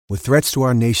With threats to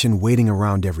our nation waiting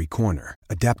around every corner,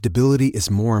 adaptability is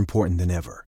more important than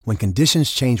ever. When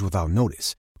conditions change without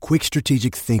notice, quick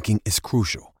strategic thinking is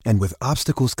crucial. And with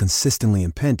obstacles consistently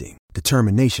impending,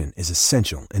 determination is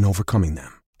essential in overcoming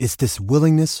them. It's this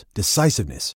willingness,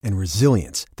 decisiveness, and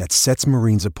resilience that sets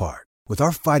Marines apart. With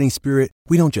our fighting spirit,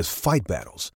 we don't just fight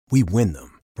battles, we win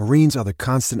them. Marines are the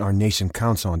constant our nation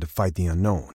counts on to fight the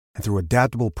unknown. And through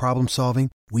adaptable problem solving,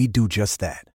 we do just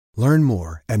that. Learn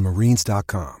more at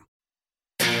marines.com.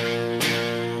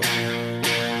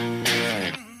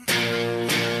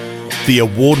 The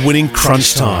award-winning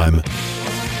Crunch Time.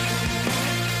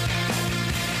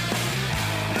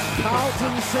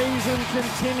 Carlton season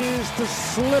continues to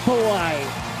slip away.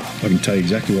 I can tell you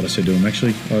exactly what I said to him,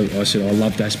 actually. I said I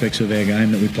loved aspects of our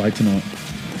game that we played tonight.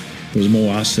 It was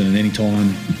more us than at any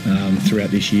time throughout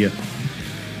this year.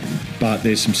 But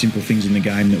there's some simple things in the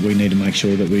game that we need to make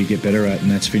sure that we get better at,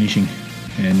 and that's finishing.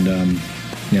 And,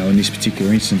 in this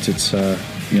particular instance, it's,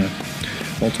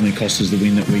 ultimately cost us the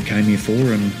win that we came here for.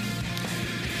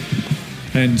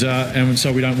 And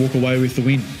so we don't walk away with the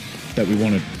win that we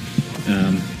wanted.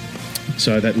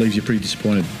 So that leaves you pretty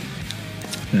disappointed,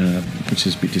 which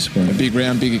is a bit disappointing. A big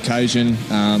round, big occasion,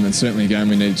 and certainly a game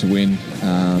we needed to win.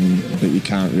 But you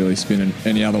can't really spin it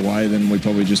any other way than we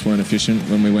probably just weren't efficient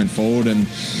when we went forward. And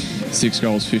 6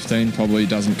 goals, 15 probably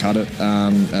doesn't cut it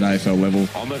at AFL level.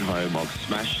 I'm at home. I've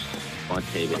smashed my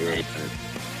TV.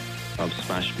 I've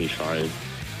smashed my phone.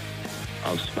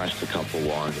 I've smashed a couple of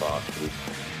wine glasses.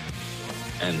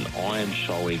 And I am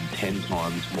showing 10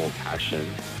 times more passion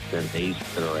than these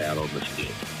that are out on the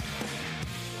field.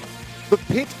 The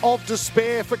pit of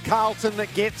despair for Carlton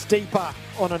that gets deeper.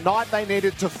 On a night they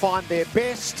needed to find their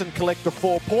best and collect the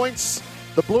 4 points,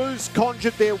 the Blues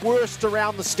conjured their worst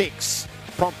around the sticks,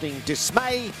 prompting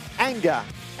dismay, anger,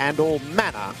 and all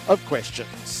manner of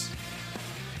questions.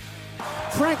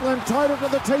 Franklin towed it to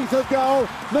the teeth of goal.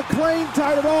 McLean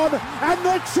towed it on, and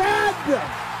the Chad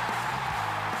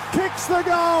kicks the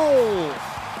goal.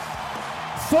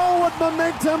 Forward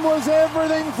momentum was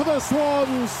everything for the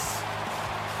Swans,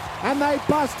 and they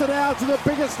busted out to the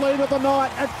biggest lead of the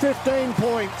night at 15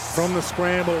 points. From the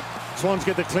scramble, Swans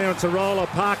get the clearance to Roller.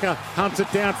 Parker hunts it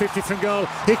down 50 from goal.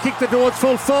 He kicked the door, it's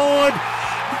full forward.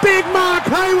 Big Mark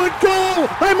Hayward goal.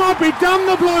 They might be done,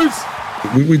 the Blues.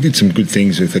 We did some good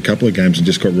things with a couple of games and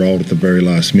just got rolled at the very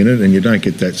last minute, and you don't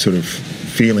get that sort of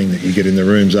feeling that you get in the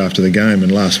rooms after the game.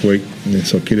 And last week,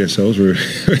 let's not kid ourselves, we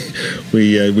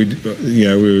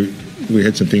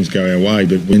had some things go our way,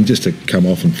 but when just to come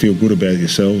off and feel good about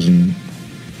yourselves and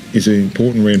is an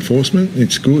important reinforcement.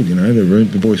 It's good,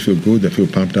 the boys feel good, they feel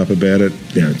pumped up about it.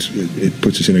 It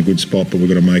puts us in a good spot, but we've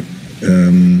got to make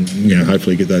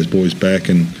hopefully get those boys back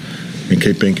and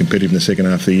keep being competitive in the second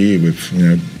half of the year.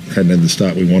 We've hadn't had the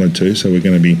start we wanted to, so we've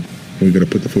got to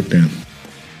put the foot down.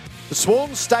 The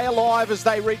Swans stay alive as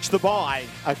they reach the bye.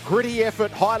 A gritty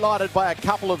effort highlighted by a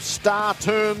couple of star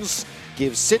turns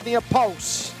gives Sydney a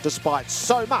pulse despite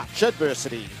so much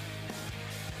adversity.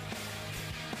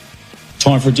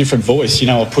 Time for a different voice.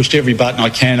 I've pushed every button I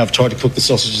can. I've tried to cook the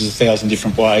sausages 1,000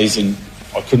 different ways and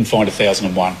I couldn't find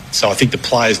 1,001. So I think the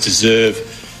players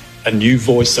deserve a new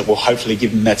voice that will hopefully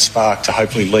give them that spark to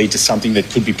hopefully lead to something that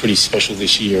could be pretty special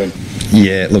this year.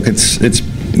 Yeah, look, it's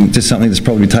just something that's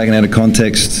probably taken out of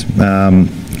context.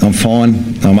 I'm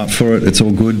fine. I'm up for it. It's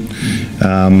all good.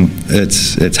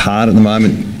 It's hard at the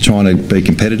moment trying to be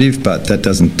competitive, but that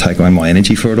doesn't take away my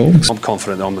energy for it all. I'm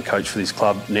confident I'm the coach for this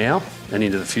club now and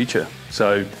into the future.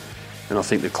 And I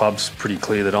think the club's pretty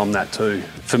clear that I'm that too.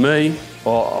 For me,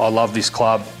 I love this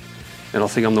club and I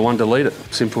think I'm the one to lead it.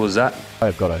 Simple as that.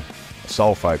 I've got a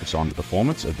sole focus on the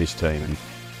performance of this team, and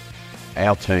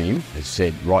our team has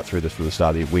said right through from the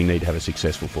start of the year, we need to have a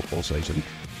successful football season.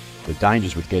 The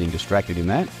dangers with getting distracted in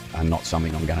that are not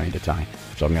something I'm going to entertain.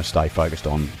 So I'm going to stay focused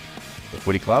on the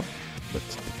footy club, the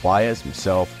players,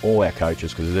 myself, all our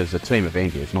coaches, because there's a team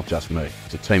event here. It's not just me.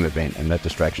 It's a team event, and that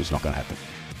distraction is not going to happen.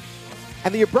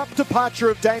 And the abrupt departure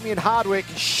of Damien Hardwick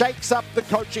shakes up the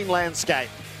coaching landscape.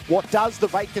 What does the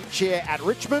vacant chair at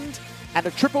Richmond and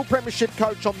a triple premiership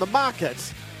coach on the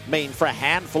market mean for a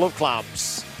handful of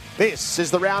clubs? This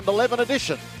is the Round 11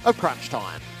 edition of Crunch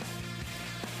Time.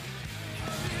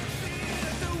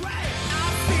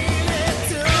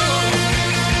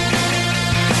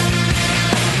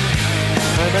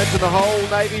 I imagine the whole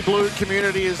Navy Blue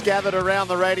community is gathered around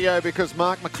the radio because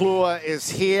Mark McClure is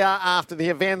here after the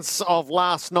events of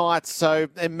last night. So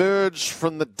emerge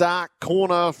from the dark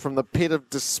corner, from the pit of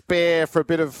despair for a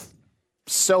bit of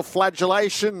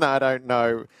self-flagellation. I don't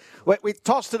know. We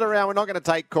tossed it around. We're not going to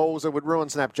take calls. It would ruin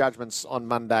Snap Judgments on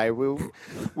Monday.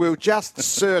 We'll just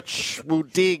search. We'll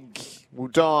dig. we'll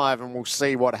dive and we'll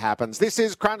see what happens. This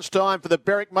is crunch time for the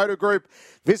Berwick Motor Group.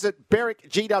 Visit Berwick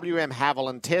GWM Haval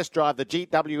and test drive the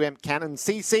GWM Cannon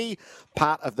CC,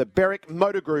 part of the Berwick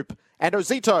Motor Group, and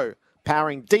Ozito,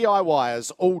 powering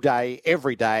DIYers all day,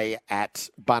 every day at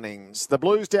Bunnings. The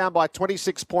Blues down by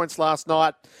 26 points last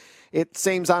night. It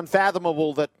seems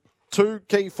unfathomable that two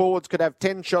key forwards could have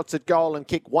 10 shots at goal and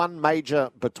kick one major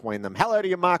between them. Hello to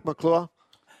you, Mark McClure.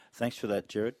 Thanks for that,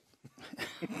 Jared.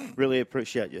 Really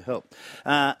appreciate your help.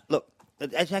 Look,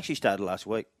 it actually started last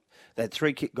week. They had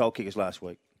three goal kickers last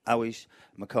week. Owies,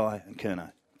 Mackay and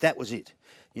Curnow. That was it.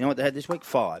 You know what they had this week?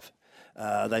 5.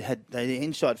 They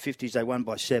inside 50s, they won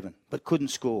by 7, but couldn't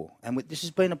score. And this has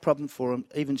been a problem for them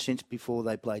even since before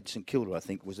they played St Kilda, I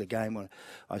think, was the game where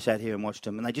I sat here and watched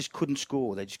them, and they just couldn't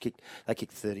score. They kicked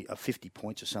 30 or 50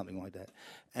 points or something like that.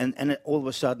 And all of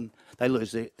a sudden, they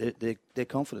lose their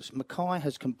confidence. Mackay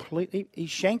has he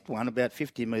shanked one about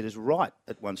 50 metres right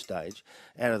at one stage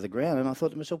out of the ground, and I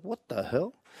thought to myself, what the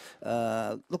hell?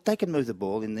 Look, they can move the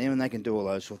ball in there and they can do all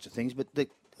those sorts of things, but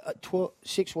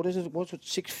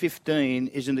 6:15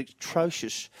 is an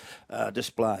atrocious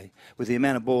display with the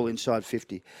amount of ball inside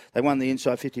 50. They won the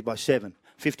inside 50 by 7,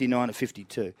 59 to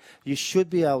 52. You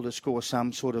should be able to score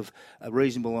some sort of a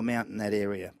reasonable amount in that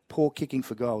area. Poor kicking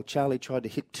for goal. Charlie tried to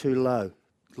hit too low.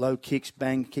 Low kicks,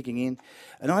 bang, kicking in.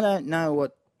 And I don't know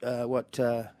what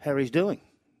Harry's doing.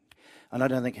 And I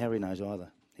don't think Harry knows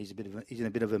either. He's in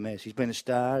a bit of a mess. He's been a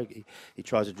star. He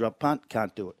tries to drop punt,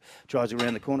 can't do it. Tries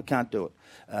around the corner, can't do it.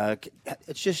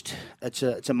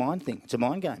 It's a mind thing. It's a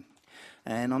mind game.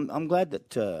 And I'm glad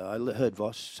that I heard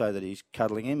Voss say that he's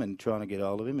cuddling him and trying to get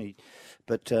hold of him. And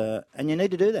you need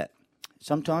to do that.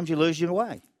 Sometimes you lose your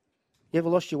way. You ever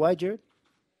lost your way, Jared?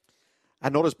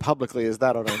 And not as publicly as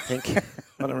that, I don't think.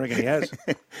 I don't reckon he has.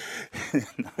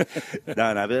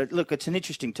 No, but look, it's an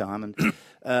interesting time,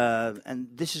 and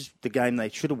this is the game they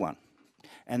should have won,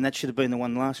 and that should have been the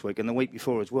one last week and the week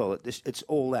before as well. It's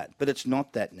all that, but it's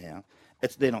not that now.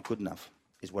 They're not good enough,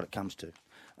 is what it comes to,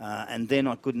 and they're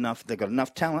not good enough. They've got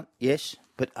enough talent, yes,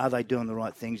 but are they doing the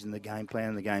right things in the game plan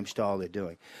and the game style they're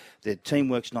doing? Their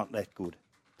teamwork's not that good.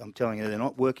 I'm telling you, they're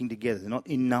not working together. They're not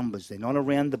in numbers. They're not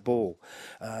around the ball.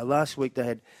 Last week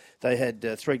they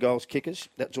had 3 goals kickers.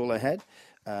 That's all they had.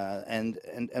 And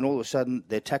all of a sudden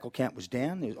their tackle count was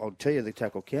down. I'll tell you the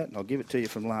tackle count, and I'll give it to you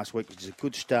from last week, which is a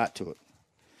good start to it.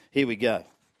 Here we go.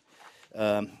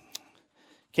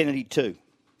 Kennedy 2,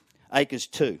 Akers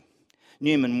 2,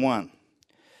 Newman 1,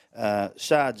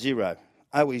 Sard 0,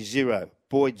 Owie 0,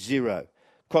 Boyd 0,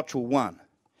 Cottrell 1,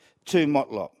 2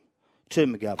 Motlop, 2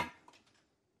 McGovern.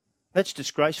 That's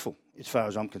disgraceful, as far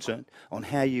as I'm concerned, on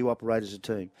how you operate as a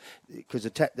team. Because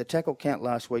the tackle count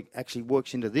last week actually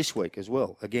works into this week as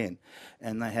well, again,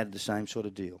 and they had the same sort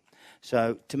of deal.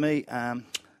 So, to me, they've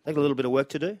got a little bit of work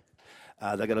to do.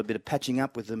 They've got a bit of patching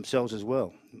up with themselves as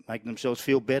well, making themselves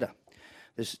feel better.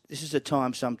 This is a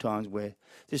time sometimes where,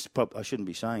 I shouldn't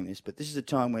be saying this, but this is a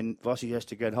time when Vossi has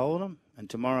to get hold of them, and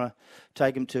tomorrow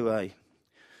take them to a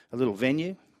little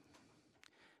venue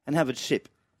and have a sip.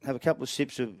 Have a couple of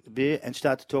sips of beer and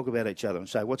start to talk about each other and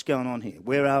say, what's going on here?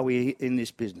 Where are we in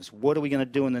this business? What are we going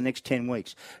to do in the next 10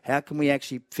 weeks? How can we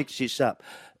actually fix this up?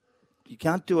 You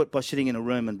can't do it by sitting in a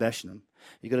room and bashing them.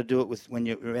 You've got to do it when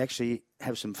you actually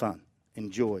have some fun,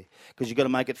 enjoy, because you've got to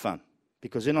make it fun,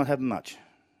 because they're not having much.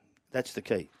 That's the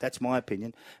key. That's my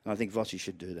opinion, and I think Vossi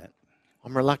should do that.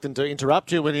 I'm reluctant to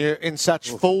interrupt you when you're in such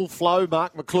full flow,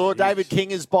 Mark McClure. David King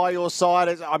is by your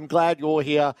side. I'm glad you're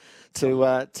here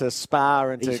to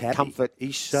spar and He's to happy. comfort.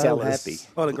 He's so sellers. happy.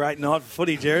 What a great night for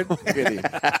footy, Jared. Look at him.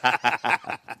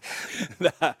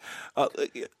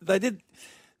 They did.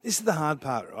 This is the hard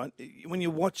part, right? When you're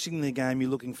watching the game,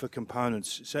 you're looking for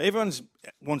components. So everyone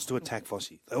wants to attack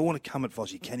Vossi. They all want to come at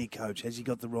Vossi. Can he coach? Has he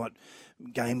got the right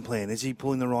game plan? Is he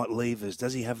pulling the right levers?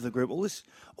 Does he have the group? All this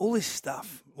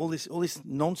stuff, all this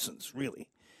nonsense, really.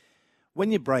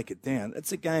 When you break it down,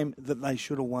 it's a game that they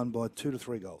should have won by 2 to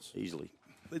 3 goals. Easily.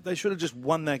 They should have just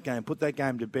won that game, put that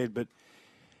game to bed, but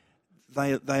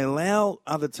they allow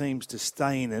other teams to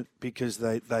stay in it because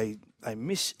they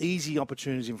miss easy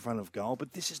opportunities in front of goal,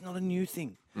 but this is not a new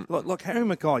thing. Like Harry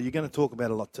Mackay, you're going to talk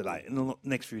about a lot today, in the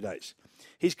next few days.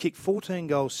 He's kicked 14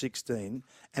 goals, 16,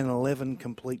 and 11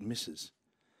 complete misses.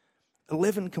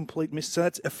 11 complete misses, so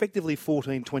that's effectively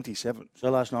 14-27. So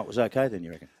last night was okay then,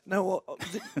 you reckon? No,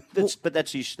 but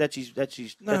that's his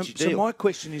deal. So my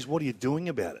question is, what are you doing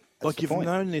about it? That's like the you've point.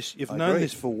 known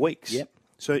this for weeks. Yep.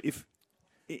 So if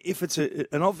it's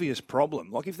an obvious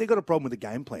problem, like if they've got a problem with the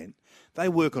game plan, they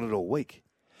work on it all week.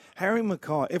 Harry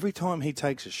Mackay, every time he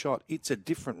takes a shot, it's a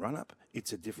different run-up.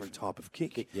 it's a different type of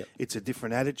kick. It's a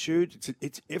different attitude.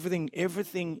 It's everything.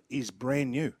 Everything is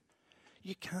brand new.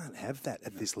 You can't have that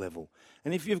at this level.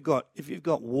 And if you've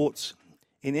got warts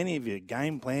in any of your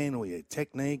game plan or your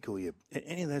technique or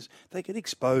any of those, they get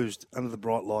exposed under the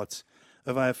bright lights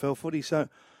of AFL footy. So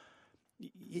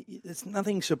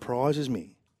nothing surprises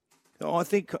me. I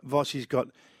think Vossi's got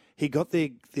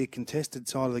their contested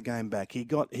side of the game back. He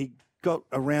got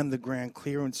around the ground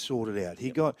clearance sorted out. He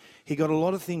got a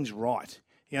lot of things right.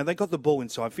 They got the ball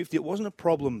inside 50. It wasn't a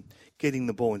problem getting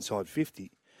the ball inside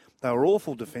 50. They were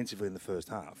awful defensively in the first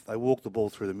half. They walked the ball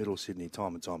through the middle of Sydney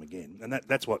time and time again. And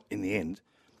that's what, in the end,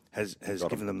 has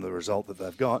given them the result that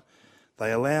they've got.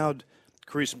 They allowed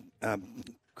Cripps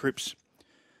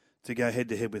to go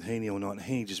head-to-head with Heaney all night.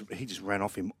 He just ran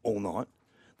off him all night.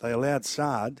 They allowed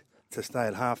Saad to stay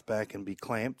at half-back and be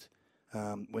clamped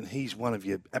when he's one of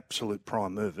your absolute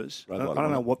prime movers. I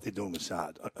don't know what they're doing with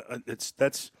Saad.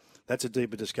 That's a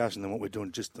deeper discussion than what we're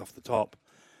doing just off the top.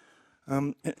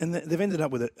 And they've ended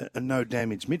up with a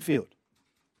no-damage midfield.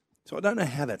 So I don't know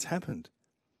how that's happened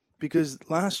because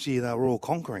last year they were all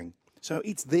conquering. So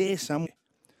it's there somewhere.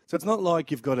 So it's not like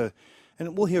you've got to...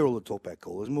 And we'll hear all the talkback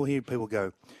callers and we'll hear people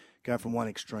go from one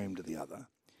extreme to the other.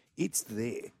 It's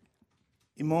there.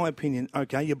 In my opinion,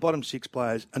 okay, your bottom 6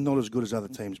 players are not as good as other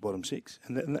teams' bottom 6.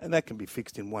 And that can be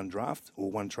fixed in one draft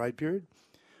or one trade period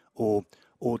or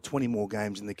 20 more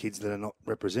games in the kids that are not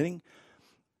representing.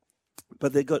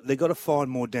 But they've got to find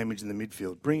more damage in the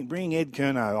midfield. Bringing Ed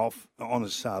Curnow off on a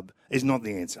sub is not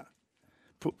the answer.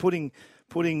 Putting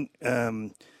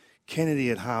Kennedy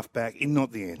at half-back is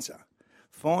not the answer.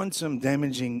 Find some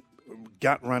damaging,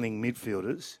 gut-running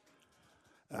midfielders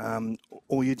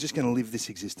or you're just going to live this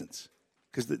existence.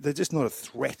 Because they're just not a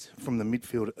threat from the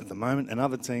midfield at the moment. And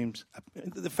other teams,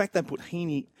 the fact they put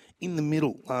Heaney in the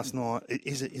middle last night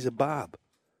is a barb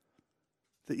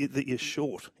that you're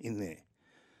short in there.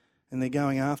 And they're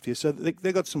going after you. So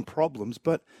they've got some problems.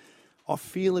 But I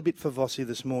feel a bit for Vossi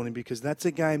this morning because that's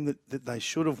a game that they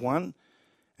should have won.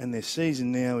 And their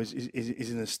season now is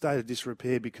in a state of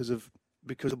disrepair because of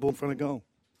the ball in front of goal.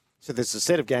 So there's a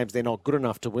set of games they're not good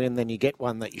enough to win, then you get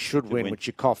one that you should win, which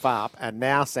you cough up. And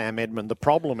now, Sam Edmund, the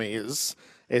problem is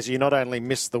you not only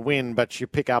miss the win, but you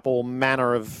pick up all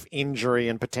manner of injury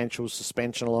and potential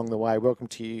suspension along the way. Welcome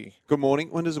to you. Good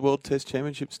morning. When does the World Test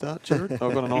Championship start, Jared?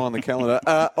 I've got an eye on the calendar.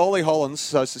 Ollie Hollands,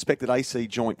 so suspected AC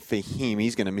joint for him.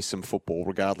 He's going to miss some football,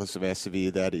 regardless of how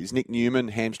severe that is. Nick Newman,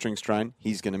 hamstring strain.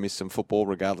 He's going to miss some football,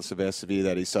 regardless of how severe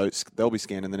that is. So they'll be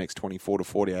scanned in the next 24 to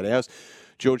 48 hours.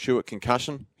 George Hewitt,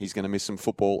 concussion. He's going to miss some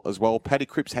football as well. Paddy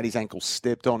Cripps had his ankle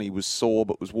stepped on. He was sore,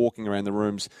 but was walking around the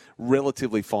rooms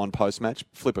relatively fine post-match.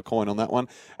 Flip a coin on that one.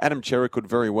 Adam Cherry could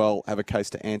very well have a case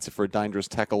to answer for a dangerous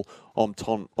tackle on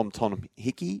Tom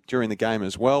Hickey during the game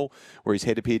as well, where his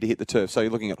head appeared to hit the turf. So you're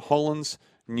looking at Hollands,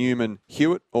 Newman,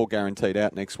 Hewitt, all guaranteed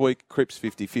out next week. Cripps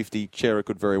 50-50. Cherry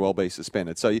could very well be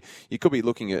suspended. So you could be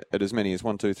looking at as many as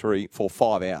 1, 2, 3, 4,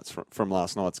 5 outs from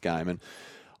last night's game. And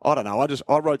I don't know.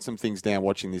 I wrote some things down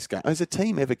watching this game. Has a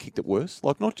team ever kicked it worse?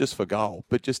 Like, not just for goal,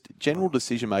 but just general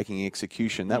decision-making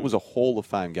execution. That was a Hall of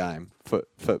Fame game for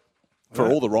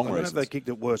all the wrong reasons. I don't know if they kicked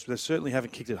it worse, but they certainly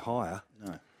haven't kicked it higher.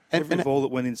 No. Every ball that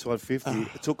went inside 50,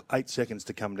 it took 8 seconds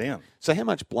to come down. So how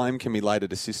much blame can be laid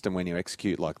at a system when you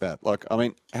execute like that? Like, I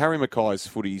mean, Harry Mackay's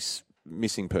footy's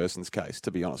missing persons case,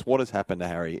 to be honest. What has happened to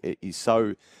Harry is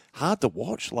so hard to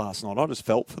watch last night. I just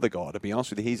felt for the guy, to be honest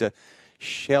with you. He's a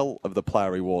shell of the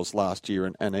player he was last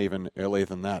year and even earlier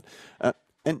than that.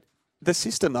 And the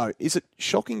system, though, is it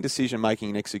shocking decision-making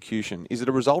and execution? Is it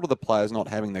a result of the players not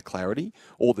having the clarity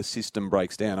or the system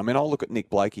breaks down? I mean, I'll look at Nick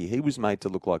Blakey. He was made to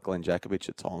look like Glenn Jakovich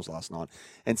at times last night.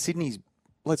 And Sydney's,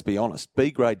 let's be honest,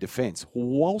 B-grade defence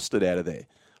waltzed it out of there.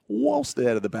 Waltzed it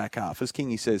out of the back half, as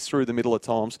Kingy says, through the middle at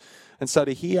times. And so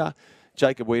to hear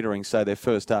Jacob Wiedering say their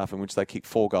first half in which they kicked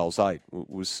 4 goals, 8,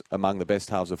 was among the best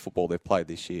halves of football they've played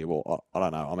this year. Well, I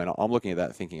don't know. I mean, I'm looking at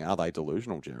that thinking, are they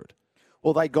delusional, Jared?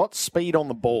 Well, they got speed on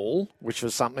the ball, which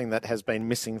was something that has been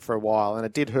missing for a while, and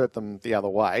it did hurt them the other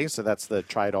way, so that's the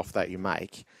trade-off that you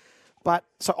make. But,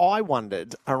 so I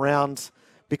wondered around,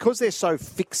 because they're so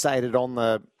fixated on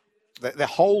the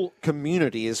whole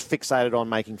community is fixated on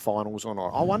making finals or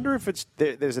not. I wonder if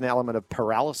there's an element of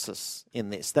paralysis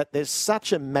in this, that there's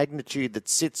such a magnitude that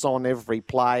sits on every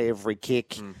play, every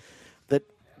kick, that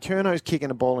Curnow's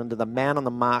kicking a ball into the man on the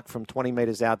mark from 20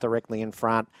 metres out directly in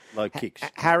front. Low kicks.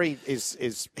 Harry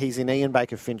he's in Ian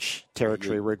Baker Finch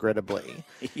territory, regrettably.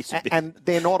 And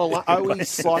they're not alone. Oh, he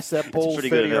sliced that ball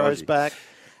 30 rows back.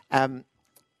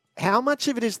 How much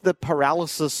of it is the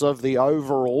paralysis of the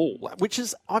overall, which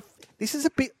is, this is a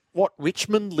bit what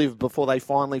Richmond lived before they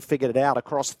finally figured it out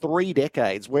across 3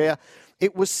 decades, where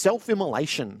it was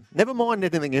self-immolation. Never mind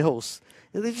anything else.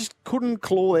 They just couldn't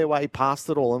claw their way past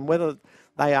it all, and whether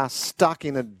they are stuck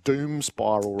in a doom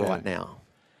spiral right now.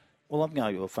 Well, I'm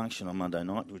going to a function on Monday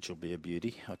night, which will be a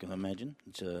beauty, I can imagine.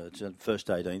 It's a first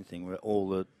 18 thing where all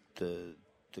the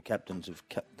captains of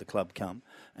the club come,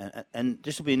 and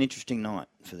this will be an interesting night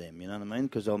for them, you know what I mean?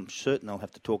 Because I'm certain they'll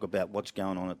have to talk about what's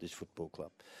going on at this football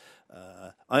club.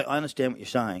 I understand what you're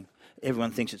saying.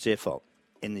 Everyone thinks it's their fault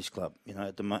in this club, you know,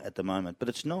 at the moment, but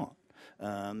it's not.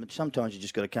 Sometimes you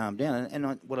just got to calm down,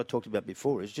 and what I talked about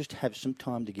before is just have some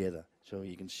time together so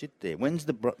you can sit there. When's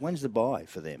the bye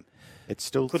for them? It's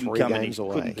still couldn't 3 come games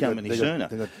away. Couldn't come any sooner.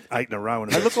 They got 8 in a row.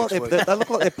 They look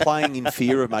like they're playing in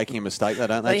fear of making a mistake, though,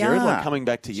 don't they, Jared? Like coming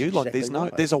back to you, like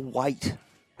there's a weight,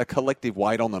 a collective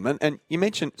weight on them. And you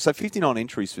mentioned 59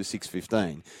 entries for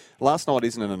 6-15. Last night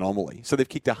isn't an anomaly. So they've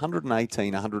kicked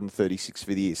 118, 136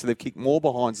 for the year. So they've kicked more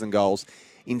behinds than goals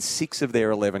in 6 of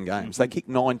their 11 games. They kicked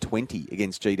 920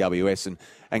 against GWS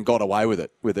and got away with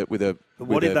it. But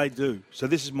what did they do? So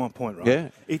this is my point, right? Yeah.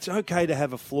 It's okay to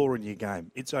have a flaw in your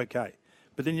game. It's okay.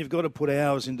 But then you've got to put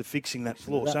hours into fixing that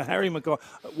flaw. So Harry Mackay,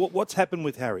 what's happened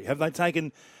with Harry? Have they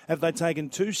taken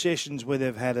 2 sessions where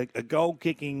they've had a goal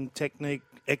kicking technique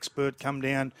expert come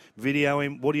down, video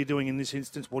him? What are you doing in this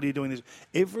instance? What are you doing this?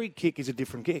 Every kick is a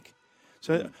different kick.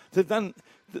 So they've done.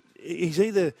 He's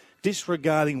either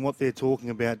disregarding what they're talking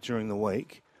about during the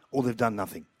week, or they've done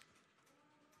nothing.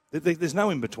 There's no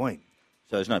in between.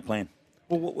 So there's no plan.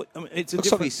 Well, I mean, it's looks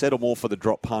like he's settled more for the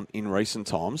drop punt in recent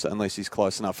times, unless he's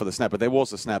close enough for the snap. But there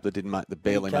was a snap that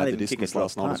barely made the distance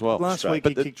last night as well. Last week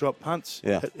he kicked drop punts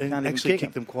and actually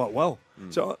kicked them quite well.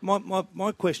 So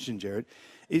my question, Jared,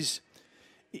 is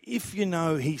if you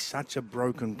know he's such a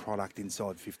broken product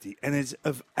inside 50 and there's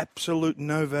of absolute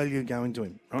no value going to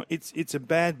him, right? It's a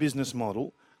bad business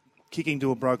model, kicking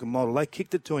to a broken model. They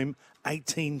kicked it to him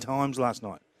 18 times last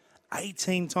night.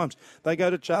 18 times. They go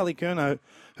to Charlie Curnow,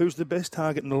 who's the best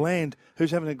target in the land,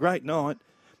 who's having a great night.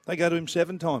 They go to him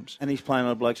 7 times. And he's playing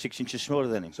on a bloke 6 inches shorter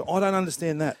than him. So I don't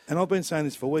understand that. And I've been saying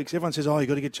this for weeks. Everyone says, you've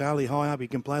got to get Charlie high up. He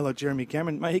can play like Jeremy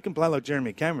Cameron. Mate, he can play like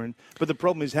Jeremy Cameron. But the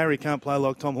problem is Harry can't play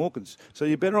like Tom Hawkins. So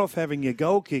you're better off having your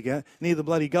goal kicker near the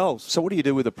bloody goals. So what do you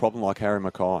do with a problem like Harry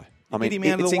Mackay? Get him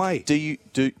out of the way.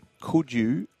 Could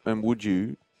you and would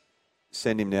you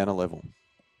send him down a level?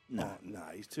 No,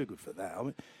 he's too good for that. I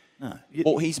mean, no.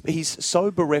 Well, he's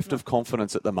so bereft of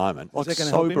confidence at the moment. How's that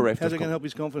going to help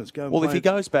his confidence? If he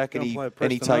goes back and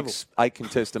he takes 8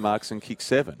 contested marks and kicks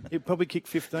 7. He'll probably kick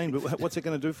 15, but what's it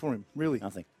going to do for him, really?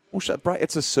 Nothing. Well,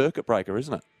 it's a circuit breaker,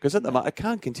 isn't it? Because at the moment, it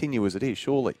can't continue as it is,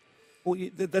 surely. Well,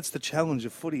 that's the challenge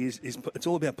of footy. Is it's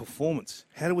all about performance.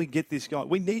 How do we get this guy?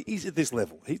 He's at this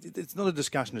level. It's not a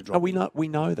discussion to drop. We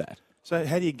know that. So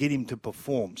how do you get him to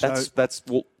perform?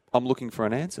 Well, I'm looking for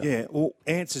an answer. Yeah. Well,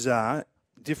 answers are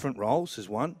different roles is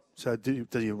one. So do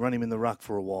you run him in the ruck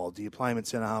for a while? Do you play him at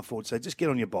centre half forward? So just get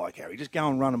on your bike, Harry. Just go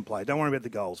and run and play. Don't worry about the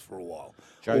goals for a while.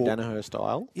 Joe Danaher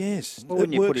style? Yes. Well,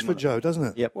 it works for Joe, doesn't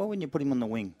it? Yep. Well, when you put him on the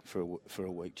wing for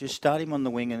a week, just start him on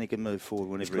the wing and he can move forward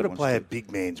whenever he wants to. He's got to play a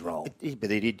big man's role.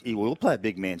 But he will play a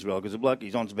big man's role because the bloke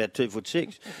he's on's about 2'6".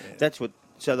 Yeah. That's what.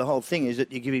 So the whole thing is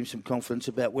that you give him some confidence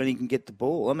about when he can get the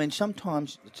ball. I mean,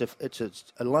 sometimes it's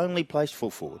a lonely place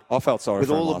full forward. I felt sorry with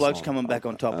for him all the blokes night. coming back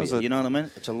on top of you. You know what I mean?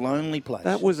 It's a lonely place.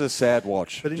 That was a sad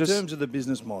watch. But in terms of the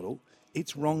business model,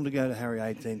 it's wrong to go to Harry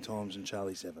 18 times and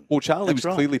Charlie 7. Well, Charlie was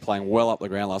clearly playing well up the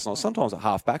ground last night. Sometimes at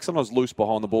half back, sometimes loose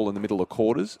behind the ball in the middle of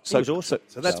quarters. He was awesome.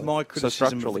 So that's my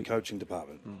criticism of the coaching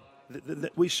department.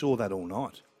 We saw that all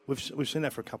night. We've seen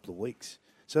that for a couple of weeks.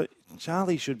 So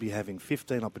Charlie should be having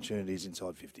 15 opportunities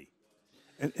inside 50.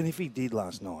 And if he did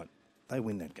last night, they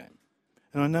win that game.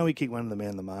 And I know he kicked one of the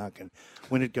man the mark, and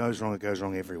when it goes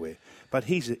wrong everywhere. But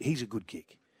he's a good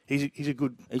kick. He's a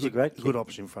good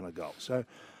option in front of goal. So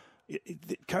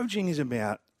coaching is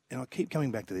about, and I keep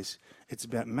coming back to this, it's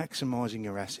about maximising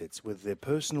your assets, whether they're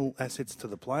personal assets to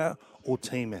the player or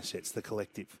team assets, the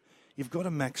collective. You've got to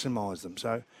maximise them.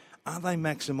 So are they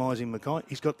maximising Mackay?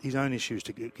 He's got his own issues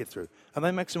to get through. Are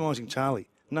they maximising Charlie?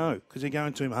 No, because they're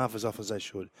going to him half as often as they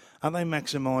should. Are they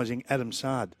maximising Adam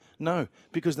Sard? No,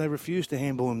 because they refuse to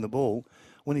handball him the ball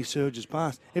when he surges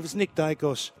past. If it's Nick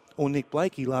Dacos or Nick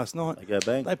Blakey last night, they go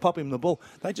bang. They pop him the ball.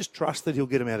 They just trust that he'll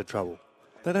get him out of trouble.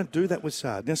 They don't do that with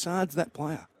Sard. Now, Sard's that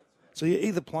player. So you're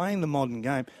either playing the modern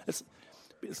game. It's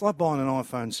like buying an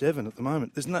iPhone 7 at the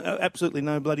moment. There's absolutely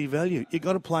no bloody value. You've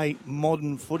got to play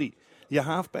modern footy. Your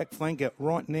halfback flanker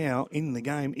right now in the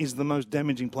game is the most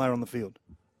damaging player on the field.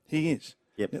 He is.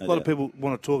 Yep, a lot of people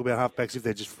want to talk about halfbacks if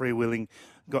they're just freewheeling,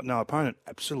 got no opponent.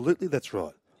 Absolutely, that's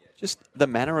right. Just the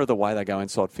manner of the way they go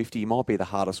inside 50 might be the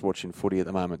hardest watching footy at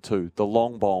the moment too. The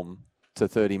long bomb to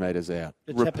 30 metres out.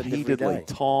 It's happened every repeatedly, day.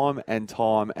 time and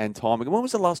time and time again. When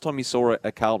was the last time you saw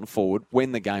a Carlton forward,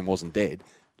 when the game wasn't dead,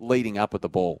 leading up at the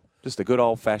ball? Just a good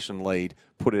old-fashioned lead,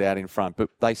 put it out in front. But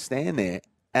they stand there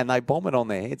and they bomb it on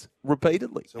their heads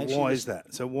repeatedly. So why is that?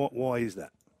 Why is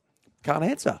that? Can't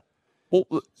answer. Well,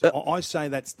 I say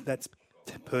that's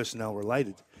personnel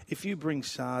related. If you bring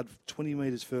Saad 20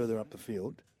 metres further up the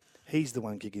field, he's the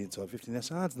one kicking inside 50. Now,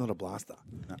 Saad's not a blaster.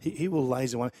 No. He will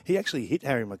laser one. He actually hit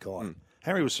Harry Mackay.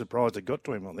 Harry was surprised it got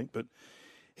to him, I think, but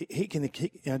he can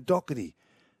kick. Doherty,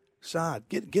 Saad,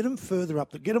 get him further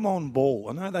up. Get him on ball.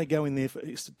 I know they go in there.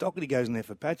 Doherty goes in there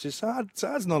for patches.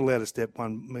 Saad's not allowed to step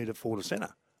 1 metre forward to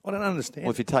centre. I don't understand.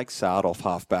 Well, if you take Saad off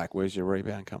half back, where's your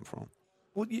rebound come from?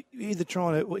 Well, you're either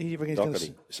trying to, he's going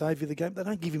to save you the game. They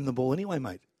don't give him the ball anyway,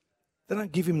 mate. They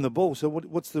don't give him the ball. So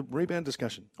what's the rebound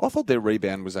discussion? I thought their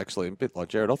rebound was actually a bit like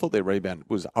Jared. I thought their rebound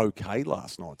was okay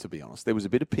last night, to be honest. There was a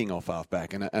bit of ping off half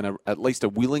back and at least a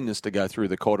willingness to go through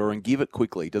the corridor and give it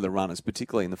quickly to the runners,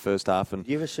 particularly in the first half. And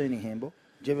do you ever see any handball?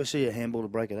 Do you ever see a handball to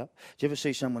break it up? Do you ever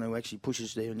see someone who actually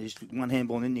pushes there and there's one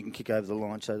handball and then you can kick over the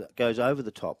line so that it goes over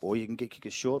the top, or you can kick a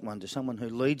short one to someone who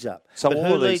leads up? So but all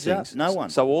who of these leads things, up? No one.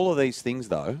 So all of these things,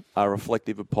 though, are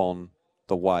reflective upon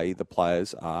the way the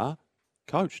players are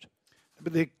coached.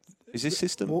 But is this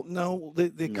system? Mm. Well, no, they're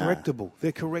correctable.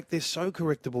 They're correct. They're so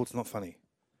correctable. It's not funny.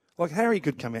 Like Harry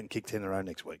could come out and kick 10 in a row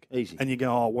next week. Easy. And you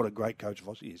go, oh, what a great coach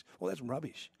Vossi is. Well, that's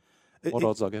rubbish. What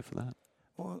odds I get for that?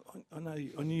 Well, I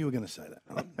knew you were going to say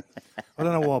that. I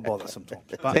don't know why I bother sometimes.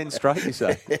 But 10 straight, you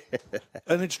say?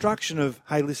 An instruction of,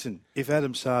 hey, listen, if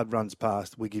Adam Saad runs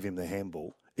past, we give him the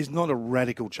handball, is not a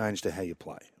radical change to how you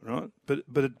play, right? But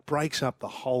it breaks up the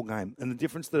whole game. And the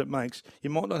difference that it makes,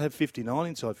 you might not have 59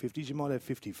 inside 50s, you might have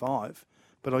 55,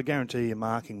 but I guarantee you're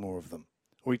marking more of them.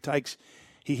 Or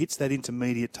he hits that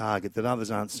intermediate target that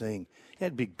others aren't seeing. He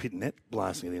had Big Pitnet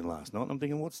blasting it in last night. I'm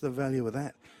thinking, what's the value of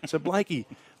that? So Blakey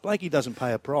doesn't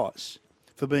pay a price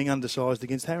for being undersized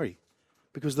against Harry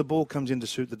because the ball comes in to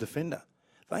suit the defender.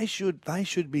 They should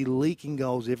be leaking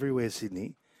goals everywhere,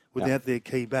 Sydney, without their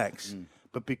key backs.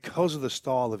 But because of the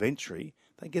style of entry,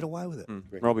 they get away with it.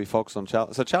 Robbie Fox on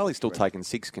Charlie. So Charlie's still taking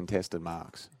 6 contested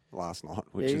marks last night.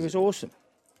 Which he was awesome.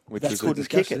 That's good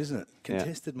kick it, isn't it?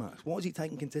 Contested marks. Why is he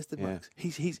taking contested marks?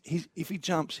 He's if he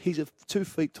jumps, he's 2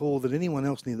 feet taller than anyone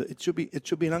else near. It should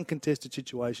be an uncontested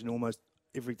situation almost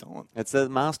every time. It's the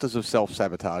masters of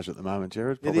self-sabotage at the moment,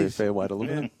 Jared. Probably a fair way to look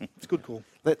at it. It's a good call.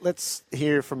 Let's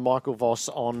hear from Michael Voss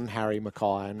on Harry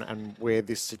Mackay and where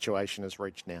this situation has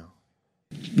reached now.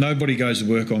 Nobody goes to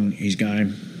work on his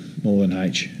game more than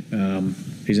H.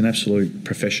 He's an absolute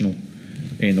professional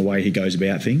in the way he goes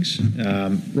about things.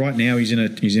 Right now, he's in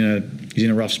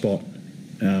a rough spot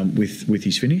with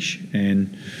his finish,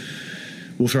 and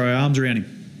we'll throw our arms around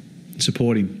him,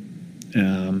 support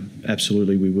him.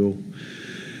 Absolutely, we will.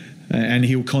 And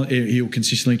he'll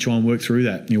consistently try and work through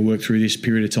that. He'll work through this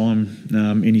period of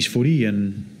time in his footy,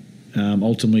 and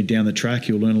ultimately down the track,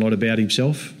 he'll learn a lot about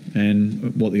himself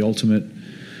and what the ultimate,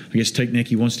 I guess, technique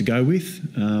he wants to go with.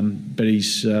 But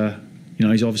he's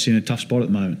obviously in a tough spot at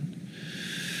the moment.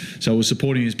 So we're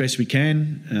supporting him as best we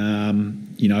can,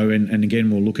 and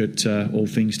again, we'll look at all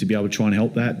things to be able to try and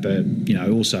help that. But,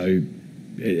 also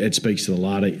it speaks to the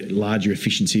larger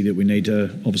efficiency that we need to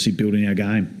obviously build in our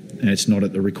game. And it's not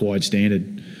at the required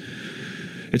standard.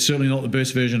 It's certainly not the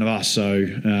best version of us. So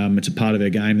it's a part of our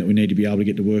game that we need to be able to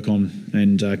get to work on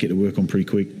and get to work on pretty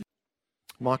quick.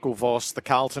 Michael Voss, the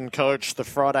Carlton coach, the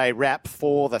Friday wrap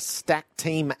for the Stack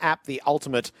Team app, the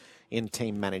ultimate in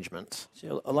team management. See,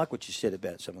 I like what you said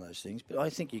about some of those things, but I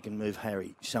think you can move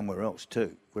Harry somewhere else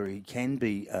too, where he can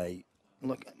be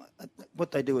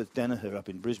what they do with Danaher up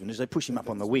in Brisbane is they push him up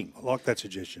on the wing. I like that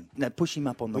suggestion. No, push him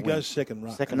up on the wing. He goes second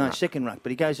ruck. Second ruck,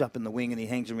 but he goes up in the wing and he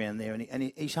hangs around there,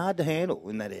 and he's hard to handle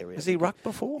in that area. Has he rucked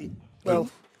before? Well,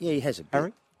 yeah, he has a bit.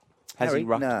 Harry? Has he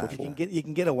rucked before? You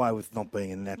can get away with not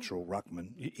being a natural ruckman.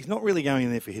 He's not really going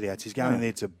in there for hit-outs. He's going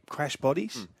there to crash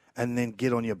bodies and then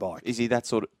get on your bike. Is he that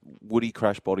sort of... Would he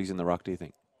crash bodies in the ruck, do you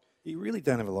think? You really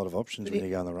don't have a lot of options when you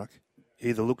go in the ruck. You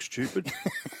either look stupid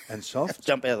and soft...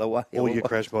 Jump out of the way. Or you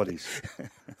crash bodies.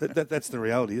 That's the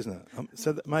reality, isn't it?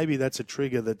 So maybe that's a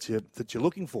trigger that you're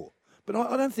looking for. But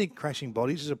I don't think crashing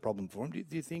bodies is a problem for him.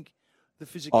 Do you think... The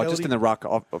physicality. Just in the ruck.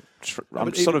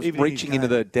 I'm sort of reaching into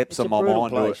the depths of my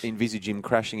mind to envisage him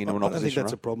crashing into an opposition. I think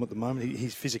that's a problem at the moment.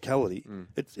 His physicality.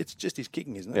 It's just his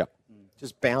kicking, isn't it? Yeah.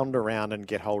 Just bound around and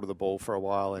get hold of the ball for a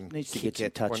while and needs to kick get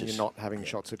it touches when you're not having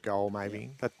shots at goal.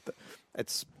 Maybe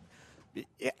it's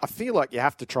I feel like you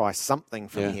have to try something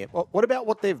from here. What about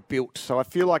what they've built? So I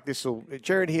feel like this will...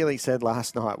 Jared Healy said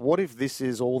last night, what if this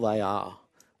is all they are?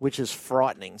 Which is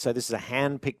frightening. So this is a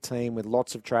hand-picked team with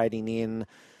lots of trading in.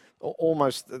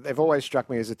 Almost, they've always struck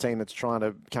me as a team that's trying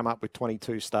to come up with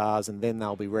 22 stars and then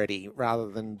they'll be ready, rather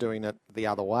than doing it the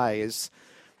other way. Is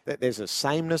that there's a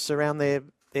sameness around their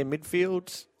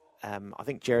midfield. I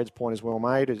think Jared's point is well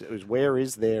made. It was where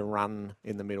is their run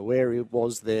in the middle? Where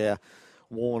was their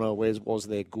Warner? Where was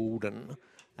their Goulden?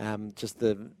 Just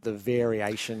the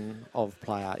variation of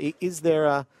player. Is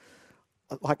there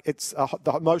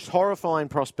the most horrifying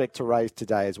prospect to raise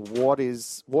today is what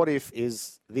if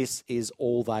this is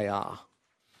all they are?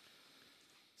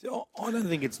 So I don't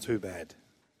think it's too bad.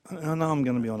 I know I'm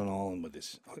going to be on an island with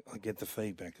this. I get the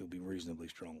feedback; it'll be reasonably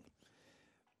strong.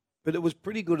 But it was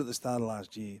pretty good at the start of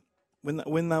last year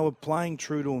when they were playing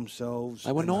true to themselves.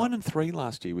 They were 9-3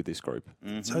 last year with this group.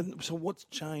 Mm-hmm. So what's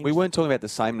changed? We weren't talking about the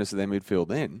sameness of their midfield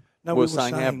then. No, we were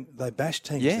saying they bashed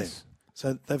teams. Yes.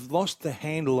 Then. So they've lost the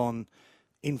handle on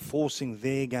enforcing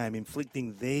their game,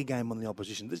 inflicting their game on the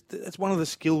opposition. That's one of the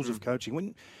skills of coaching.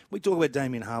 When we talk about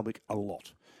Damien Hardwick a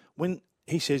lot, when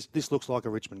he says this looks like a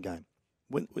Richmond game,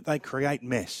 when they create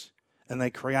mess and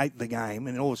they create the game,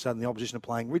 and all of a sudden the opposition are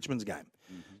playing Richmond's game.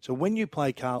 Mm-hmm. So when you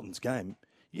play Carlton's game,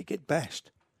 you get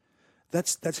bashed.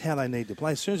 That's how they need to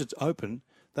play. As soon as it's open,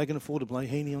 they can afford to play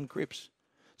Heaney on grips.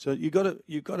 So you got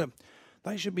to.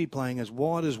 They should be playing as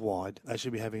wide. They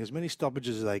should be having as many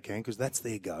stoppages as they can, because that's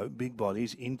their go. Big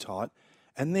bodies in tight,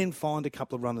 and then find a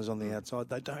couple of runners on the outside.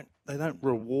 They don't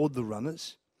reward the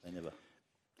runners. They never.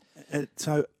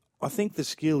 So I think the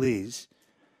skill is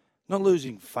not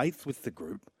losing faith with the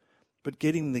group, but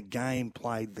getting the game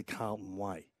played the Carlton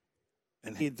way.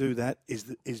 And how you do that is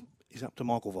up to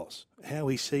Michael Voss. How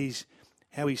he sees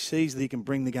that he can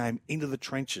bring the game into the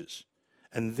trenches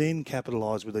and then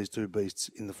capitalise with these two beasts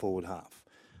in the forward half.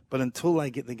 But until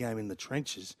they get the game in the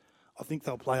trenches, I think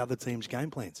they'll play other teams' game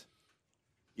plans.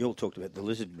 You all talked about the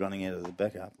lizard running out of the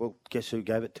backup. Well, guess who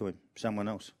gave it to him? Someone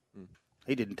else.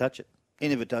 He didn't touch it. He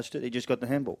never touched it. He just got the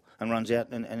handball and runs out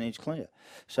and he's clear.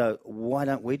 So why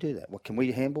don't we do that? What, can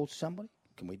we handball somebody?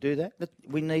 Can we do that?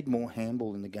 We need more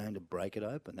handball in the game to break it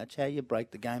open. That's how you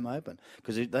break the game open.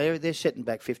 Because they're setting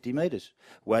back 50 metres,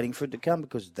 waiting for it to come,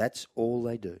 because that's all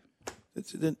they do.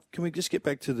 Can we just get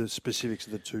back to the specifics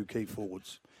of the two key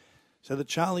forwards? So the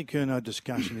Charlie Curnow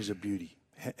discussion is a beauty.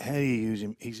 How do you use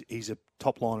him? He's a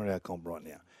top liner at our comp right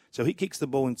now. So he kicks the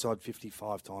ball inside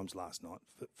 55 times last night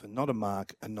for not a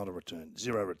mark and not a return.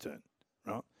 0 return,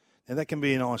 right? Now, that can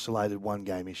be an isolated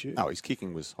one-game issue. Oh, his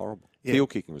kicking was horrible. Yeah. Field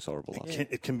kicking was horrible.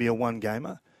 It can be a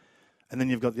one-gamer. And then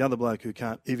you've got the other bloke who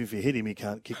can't, even if you hit him, he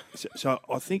can't kick. So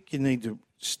I think you need to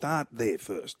start there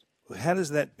first. How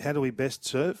do we best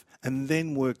serve? And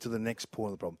then work to the next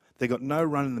point of the problem. They've got no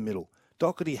run in the middle.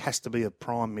 Doherty has to be a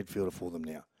prime midfielder for them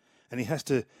now. And he has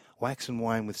to wax and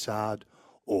wane with Sard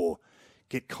or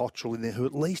get Cottrell in there, who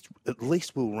at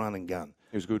least will run and gun.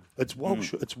 He was good. It's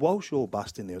Walsh or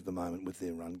bust in there at the moment with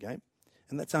their run game.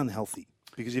 And that's unhealthy.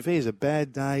 Because if he has a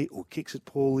bad day or kicks it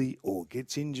poorly or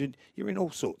gets injured, you're in all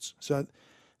sorts. So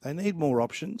they need more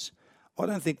options. I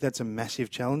don't think that's a massive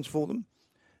challenge for them.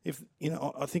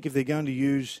 I think if they're going to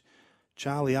use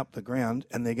Charlie up the ground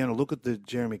and they're going to look at the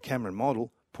Jeremy Cameron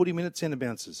model, put him in at centre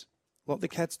bounces, like the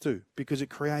Cats do, because it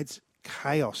creates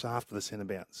chaos after the centre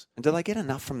bounce. And do they get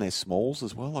enough from their smalls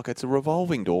as well? Like, it's a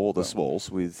revolving door, the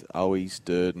smalls, with Owies,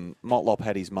 Durden. Motlop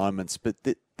had his moments, but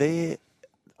their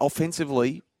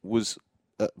offensively was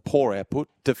poor output.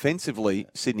 Defensively,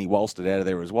 Sydney Wolstead out of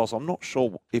there as well. So I'm not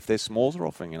sure if their smalls are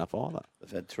offering enough either.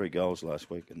 They've had 3 goals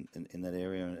last week in that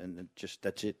area, and just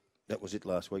that's it. That was it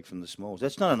last week from the smalls.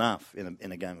 That's not enough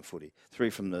in a game of footy. 3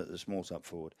 from the smalls up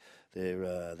forward.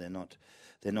 They're not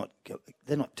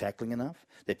tackling enough.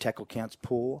 Their tackle count's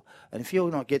poor. And if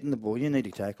you're not getting the ball, you need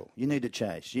to tackle. You need to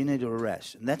chase. You need to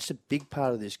harass. And that's a big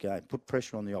part of this game. Put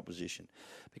pressure on the opposition.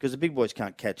 Because the big boys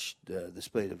can't catch the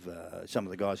speed of some of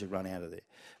the guys who run out of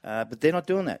there. But they're not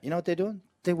doing that. You know what they're doing?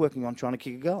 They're working on trying to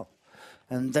kick a goal.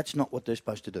 And that's not what they're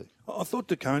supposed to do. I thought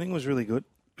De Koning was really good.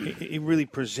 He really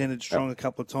presented strong a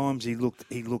couple of times. He looked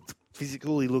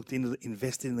physical. He looked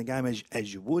invested in the game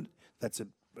as you would. That's a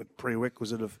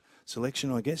prerequisite of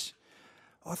selection, I guess.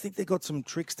 I think they've got some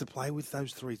tricks to play with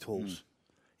those 3 tools.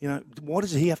 You know, why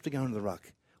does he have to go into the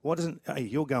ruck? Why doesn't, hey,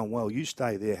 you're going well, you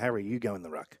stay there. Harry, you go in the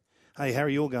ruck. Hey,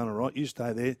 Harry, you're going all right, you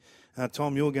stay there.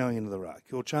 Tom, you're going into the ruck.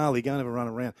 Or Charlie, go and have a run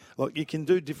around. Like, you can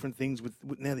do different things with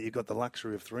now that you've got the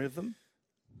luxury of 3 of them.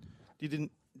 You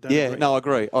didn't... Yeah, no, I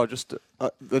agree.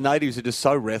 The natives are just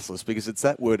so restless because it's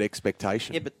that word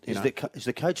expectation. Yeah, but is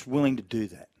the coach willing to do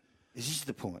that? Is this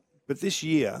the point? But this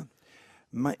year,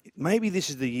 maybe this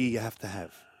is the year you have to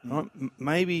have. Right?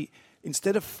 Maybe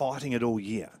instead of fighting it all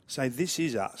year, say this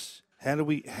is us. How do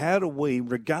we,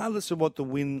 regardless of what the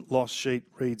win-loss sheet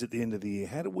reads at the end of the year,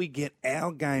 how do we get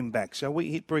our game back? So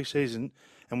we hit pre-season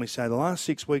and we say the last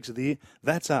 6 weeks of the year,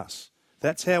 that's us.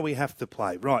 That's how we have to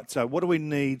play. Right, so what do we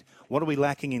need? What are we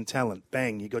lacking in talent?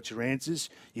 Bang, you got your answers.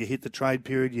 You hit the trade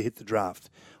period, you hit the draft.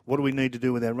 What do we need to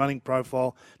do with our running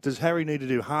profile? Does Harry need to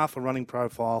do half a running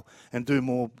profile and do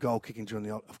more goal kicking during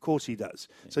the... Of course he does.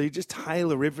 So you just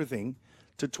tailor everything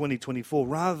to 2024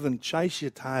 rather than chase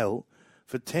your tail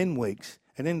for 10 weeks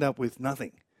and end up with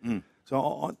nothing.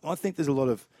 So I think there's a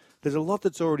lot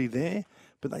that's already there,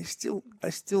 but they still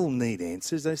need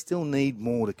answers. They still need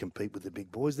more to compete with the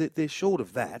big boys. They're short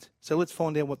of that. So let's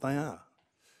find out what they are.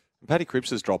 Paddy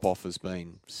Cripps' drop-off has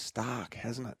been stark,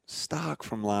 hasn't it? Stark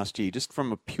from last year, just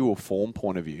from a pure form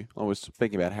point of view. I was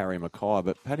speaking about Harry Mackay,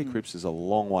 but Paddy Cripps is a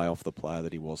long way off the player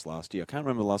that he was last year. I can't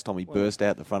remember the last time he burst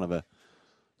out the front of a...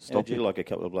 Would you like a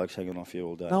couple of blokes hanging off you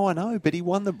all day? No, I know, but he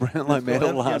won the Brownlow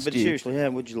medal last but year. Seriously,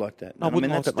 how would you like that? I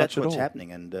wouldn't like it much that's at what's all.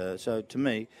 happening. And so to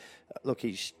me, look,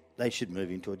 they should move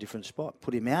him to a different spot.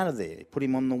 Put him out of there. Put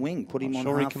him on the wing. Put him on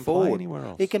sure he half can forward. play anywhere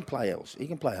else. He can play else. He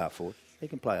can play half forward. He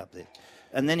can play up there.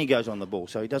 And then he goes on the ball,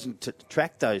 so he doesn't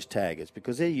track those taggers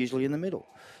because they're usually in the middle.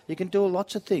 He can do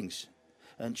lots of things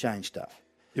and change stuff.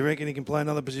 You reckon he can play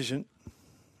another position?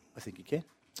 I think he can.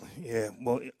 Yeah,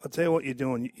 well, I'll tell you what you're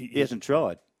doing. He hasn't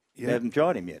tried. Yeah. They haven't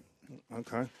tried him yet.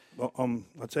 Okay. Well,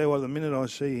 I'll tell you what, the minute I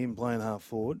see him playing half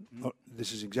forward,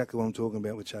 this is exactly what I'm talking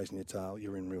about with chasing your tail.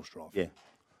 You're in real strife. Yeah.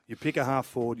 You pick a half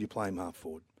forward, you play him half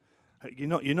forward. You're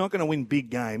not going to win big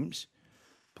games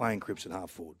playing Cripps at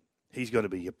half forward. He's got to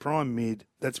be your prime mid.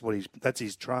 That's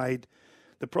his trade.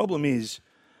 The problem is,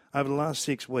 over the last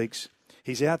 6 weeks,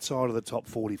 he's outside of the top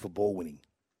 40 for ball winning.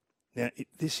 Now,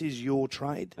 this is your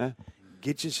trade.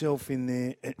 Get yourself in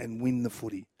there and win the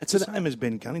footy. It's the same as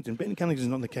Ben Cunnington. Ben Cunnington's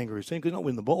not in the Kangaroos team because he's not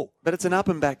winning the ball. But it's an up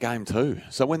and back game too.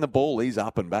 So when the ball is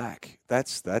up and back,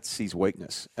 that's his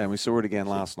weakness. And we saw it again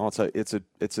last night. So it's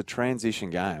a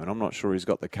transition game, and I'm not sure he's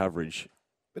got the coverage.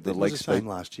 But that was the same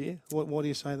last year. Why do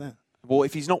you say that? Well,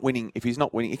 if he's not winning,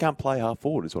 he can't play half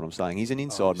forward, is what I'm saying. He's an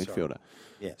inside midfielder.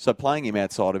 Yeah. So playing him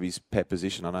outside of his pet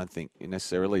position, I don't think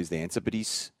necessarily is the answer. But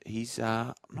he's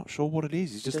I'm not sure what it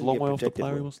is. He's just a long way off the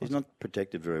player he was. He's not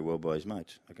protected very well by his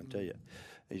mates, I can tell you.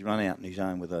 He's run out in his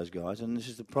own with those guys, and this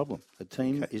is the problem. The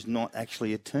team is not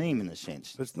actually a team in a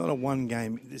sense. But it's not a one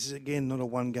game. This is again not a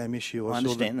one game issue. I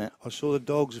understand that. I saw the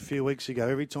Dogs a few weeks ago.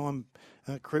 Every time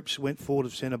Cripps went forward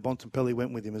of centre, Bontempelli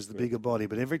went with him as the bigger body.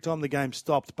 But every time the game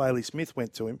stopped, Bailey Smith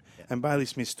went to him, and Bailey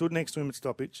Smith stood next to him at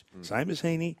stoppage, same as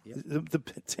Heaney. The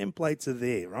templates are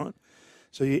there, right?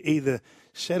 So you either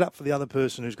set up for the other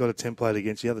person who's got a template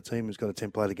against the other team who's got a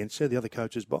template against the other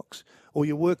coach's box, or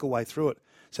you work a way through it.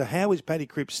 So how is Paddy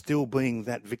Cripps still being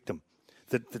that victim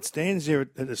that stands there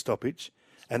at a stoppage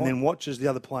and then watches the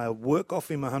other player work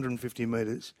off him 150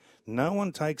 metres? No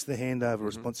one takes the handover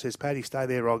response, says, Paddy, stay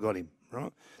there, I got him,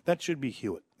 right? That should be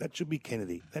Hewitt. That should be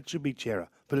Kennedy. That should be Chera.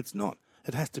 But it's not.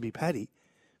 It has to be Paddy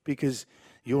because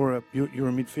you're a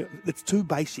midfield. It's too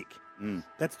basic.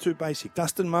 That's too basic.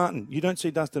 Dustin Martin, you don't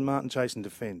see Dustin Martin chase and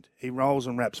defend. He rolls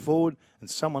and wraps forward, and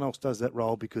someone else does that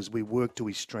role because we work to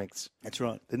his strengths. That's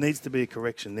right. There needs to be a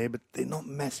correction there, but they're not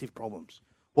massive problems.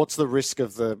 What's the risk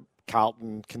of the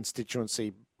Carlton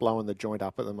constituency blowing the joint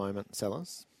up at the moment,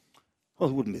 Sellers? Well,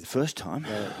 it wouldn't be the first time,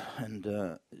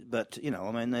 but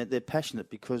they're passionate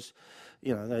because,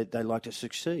 they like to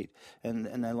succeed and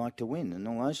they like to win and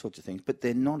all those sorts of things. But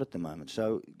they're not at the moment.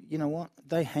 So you know what?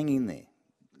 They hang in there.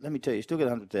 Let me tell you, still got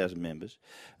 100,000 members.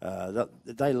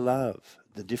 They love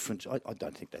the difference. I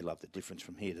don't think they love the difference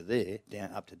from here to there,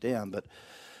 down up to down, but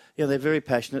they're very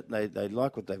passionate. They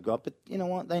like what they've got, but you know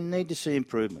what? They need to see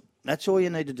improvement. That's all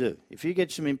you need to do. If you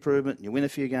get some improvement and you win a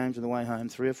few games on the way home,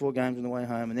 3 or 4 games on the way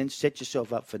home, and then set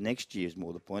yourself up for next year is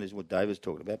more the point, is what David's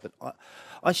talking about. But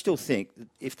I still think that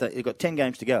if they've got 10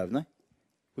 games to go, haven't they?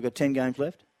 We've got 10 games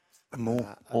left?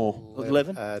 More.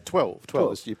 11? 12.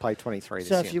 12. You play 23 this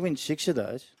year. So if you win 6 of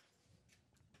those,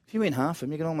 if you win half of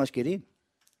them, you can almost get in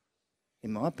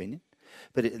my opinion.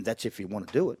 But that's if you want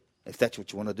to do it. If that's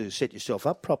what you want to do, set yourself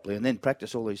up properly and then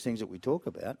practice all these things that we talk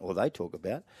about, or they talk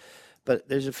about. But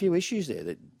there's a few issues there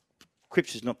that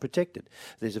Cripps is not protected.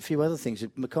 There's a few other things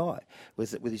that Mackay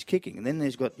with his kicking, and then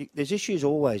there's issues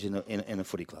always in a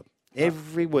footy club.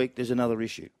 Every week there's another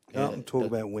issue. Talk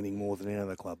about winning more than any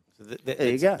other club.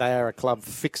 There you go. They are a club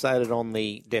fixated on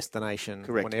the destination.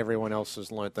 Correct. When everyone else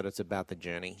has learnt that it's about the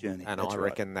journey. And that's I right.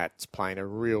 reckon that's playing a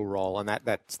real role, and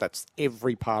that's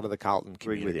every part of the Carlton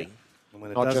community. And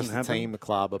when it Not doesn't just happen, the team, the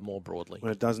club, but more broadly.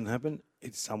 When it doesn't happen,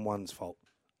 it's someone's fault.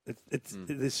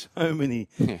 There's so many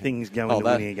things going to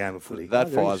winning a game of footy. That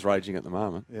fire's raging at the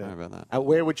moment. Yeah. How about that?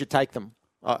 Where would you take them?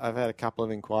 I've had a couple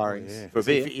of inquiries. For a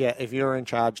beer? If you're in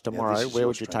charge tomorrow, where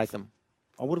would you take them?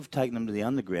 I would have taken them to the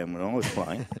underground when I was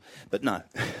playing, but no,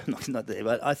 not there.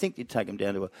 But I think you'd take them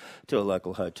down to a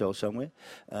local hotel somewhere.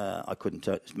 I couldn't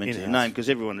mention the name because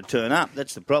everyone would turn up.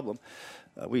 That's the problem.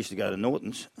 We used to go to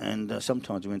Norton's, and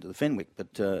sometimes we went to the Fenwick.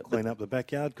 But clean up the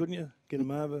backyard, couldn't you? Get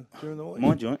them over during the week.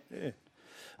 My joint. Yeah.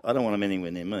 I don't want them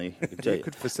anywhere near me. I can tell you.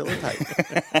 Could facilitate.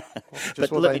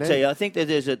 But let me tell you, I think that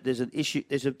there's an issue.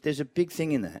 There's a big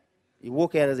thing in that. You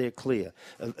walk out of there clear,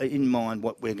 in mind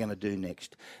what we're going to do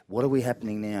next. What are we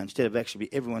happening now? Instead of actually,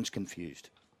 everyone's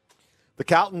confused. The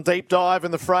Carlton Deep Dive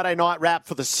and the Friday Night Wrap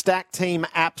for the Stack Team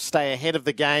app. Stay ahead of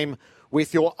the game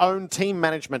with your own team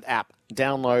management app.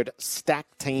 Download Stack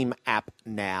Team app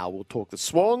now. We'll talk the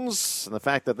Swans and the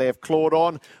fact that they've clawed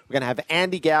on. We're going to have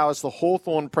Andy Gowers, the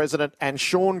Hawthorn president, and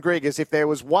Sean Grigg. As if there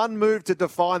was one move to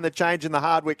define the change in the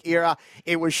Hardwick era,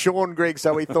 it was Sean Grigg.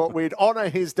 So we thought we'd honour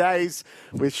his days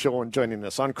with Sean joining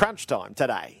us on Crunch Time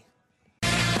today.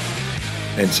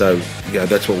 And so,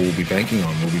 that's what we'll be banking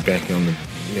on. We'll be banking on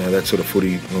that sort of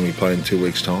footy when we play in 2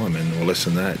 weeks' time, or less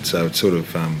than that. So it's sort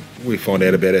of we find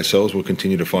out about ourselves. We'll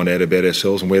continue to find out about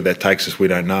ourselves, and where that takes us, we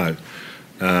don't know.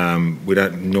 We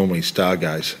don't normally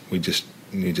stargaze. We just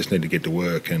need to get to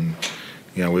work, and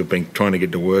we've been trying to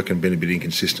get to work and been a bit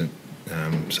inconsistent.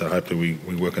 So hopefully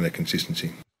we work on that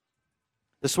consistency.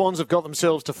 The Swans have got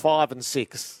themselves to 5 and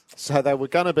 6, so they were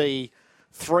going to be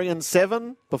 3 and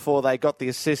 7 before they got the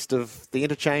assist of the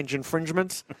interchange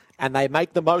infringement, and they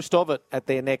make the most of it at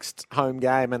their next home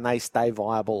game, and they stay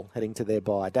viable heading to their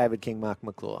bye. David King, Mark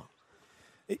McClure.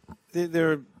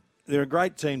 They're a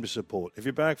great team to support. If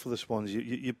you're back for the Swans,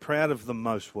 you're proud of them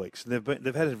most weeks. They've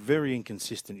had a very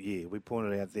inconsistent year. We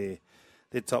pointed out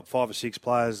their top 5 or 6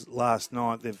 players last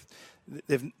night. They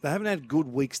haven't had good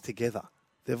weeks together.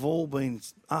 They've all been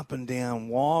up and down,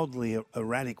 wildly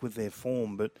erratic with their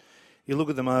form, but you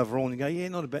look at them overall and you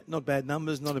go, not bad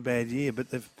numbers, not a bad year, but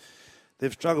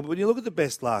they've struggled. But when you look at the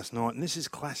best last night, and this is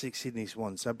classic Sydney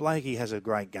Swans, so Blakey has a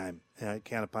great game,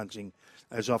 counter-punching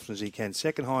as often as he can.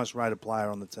 Second highest rated player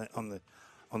on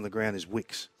the ground is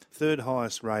Wicks. Third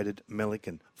highest rated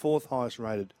Melican. Fourth highest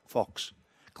rated Fox.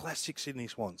 Classic Sydney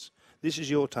Swans. This is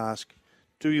your task.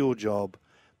 Do your job.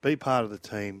 Be part of the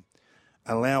team.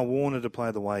 Allow Warner to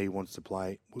play the way he wants to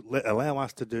play. Allow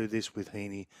us to do this with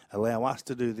Heaney. Allow us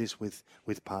to do this with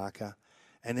Parker.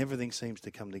 And everything seems to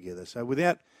come together. So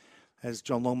without, as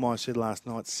John Longmire said last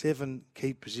night, 7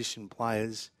 key position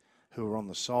players who are on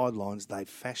the sidelines, they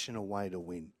fashion a way to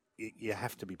win. You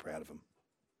have to be proud of them.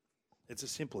 It's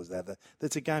as simple as that.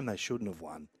 That's a game they shouldn't have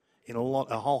won in a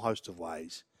whole host of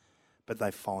ways, but they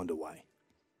find a way.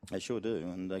 They sure do,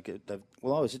 and I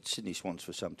was at Sydney Swans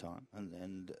for some time,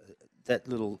 and that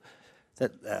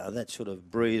sort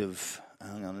of breed of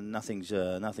nothing's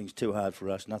too hard for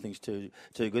us, nothing's too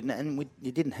good, and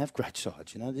you didn't have great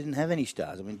sides, they didn't have any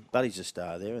stars. I mean, Buddy's a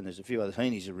star there, and there's a few others.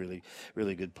 Heaney's a really,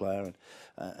 really good player,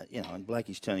 and and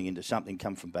Blakey's turning into something.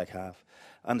 Come from back half,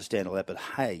 understand all that, but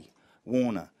hey,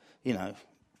 Warner,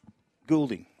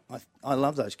 Goulding. I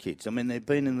love those kids. I mean, they've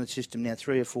been in the system now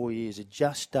 3 or 4 years. They're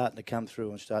just starting to come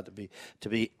through and start to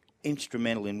be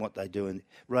instrumental in what they do. And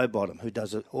Rowbottom, who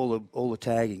does all the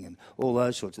tagging and all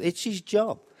those sorts of. It's his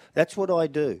job. That's what I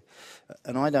do,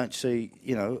 and I don't see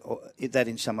that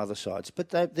in some other sides.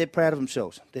 But they're proud of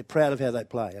themselves. They're proud of how they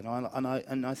play, and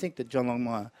I think that John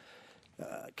Longmire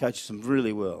coaches them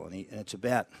really well. And it's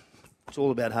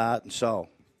all about heart and soul.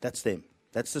 That's them.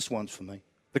 That's the Swans for me.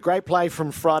 The great play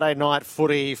from Friday night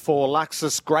footy for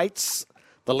Luxus Greats.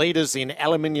 The leaders in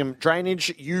aluminium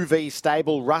drainage, UV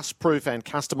stable, rust-proof and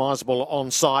customisable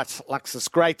on-site. Luxus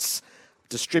Greats,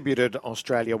 distributed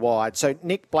Australia-wide. So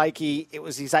Nick Blakey, it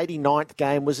was his 89th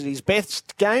game. Was it his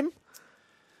best game?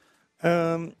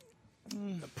 Probably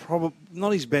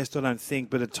not his best, I don't think,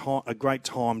 but a great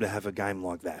time to have a game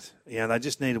like that. They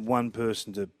just needed one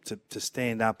person to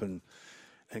stand up and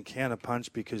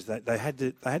counter-punch because they had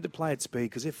to play at speed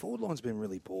because their forward line's been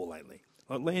really poor lately.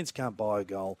 Like Lance can't buy a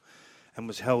goal and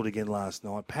was held again last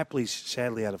night. Papley's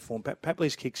sadly out of form.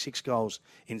 Papley's kicked 6 goals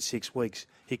in 6 weeks.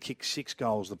 He kicked 6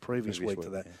 goals the previous week to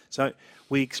that. Yeah. So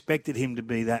we expected him to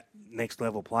be that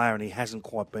next-level player, and he hasn't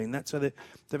quite been that. So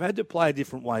they've had to play a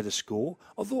different way to score.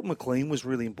 I thought McLean was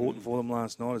really important for them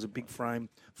last night as a big frame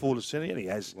forward centre. He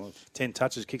has 10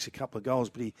 touches, kicks a couple of goals,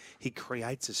 but he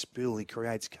creates a spill. He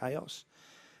creates chaos.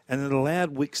 And it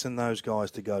allowed Wicks and those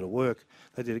guys to go to work.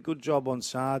 They did a good job on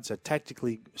Sard, so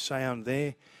tactically sound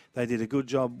there. They did a good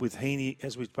job with Heaney,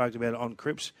 as we spoke about on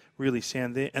Cripps, really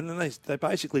sound there. And then they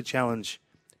basically challenge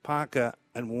Parker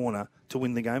and Warner to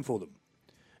win the game for them.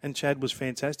 And Chad was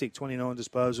fantastic. 29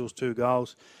 disposals, 2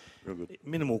 goals. Real good.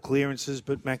 Minimal clearances,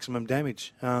 but maximum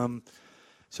damage.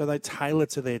 So they tailor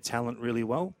to their talent really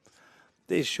well.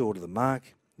 They're short of the mark.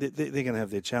 They're going to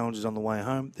have their challenges on the way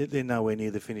home. They're nowhere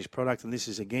near the finished product, and this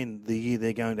is, again, the year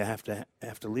they're going to have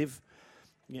to live.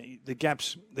 You know, the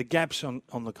gaps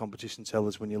on the competition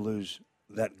tellers when you lose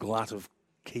that glut of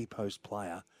key post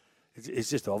player. It's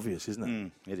just obvious,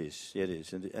 isn't it? It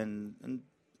is. And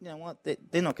you know what?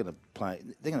 They're not going to play.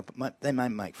 They may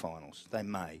make finals. They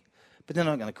may, but they're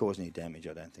not going to cause any damage.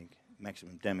 I don't think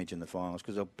maximum damage in the finals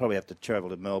because they'll probably have to travel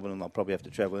to Melbourne and they'll probably have to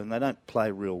travel, and they don't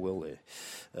play real well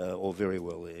there, or very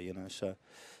well there. You know. So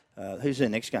who's their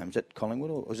next game? Is that Collingwood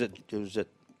or was it?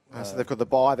 So they've got the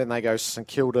bye, then they go St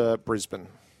Kilda, Brisbane.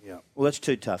 Yeah. Well, that's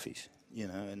 2 toughies. You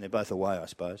know, and they're both away, I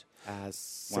suppose.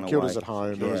 St Kilda's at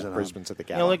home, Brisbane's at the Gabba.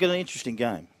 You know, they've got an interesting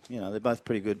game. You know, they're both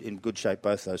pretty good, in good shape,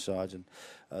 both those sides, and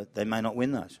they may not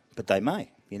win those, but they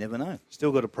may. You never know.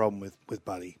 Still got a problem with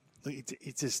Buddy.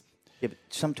 It's just... Yeah, but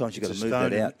sometimes you've got to move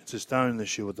that out. It's a stone in the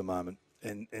shoe at the moment,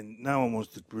 and no one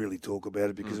wants to really talk about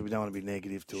it because we don't want to be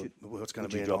negative to it. What's going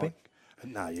to be drop him?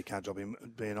 No, you can't drop him.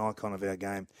 Be an icon of our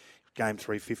game. Game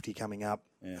 350 coming up.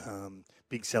 Yeah.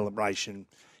 Big celebration.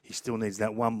 He still needs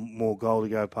that one more goal to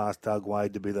go past Doug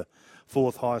Wade to be the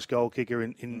 4th highest goal kicker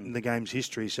in the game's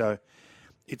history. So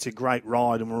it's a great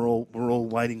ride, and we're all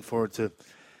waiting for it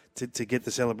to get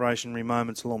the celebrationary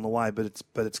moments along the way. But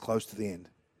it's close to the end.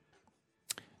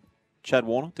 Chad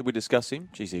Warner, did we discuss him?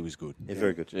 Geez, he was good. Yeah,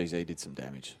 very good. Geez, he did some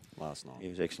damage last night. He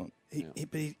was excellent.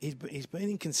 He's been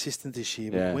inconsistent this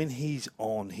year, but when he's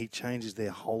on, he changes their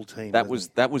whole team. That was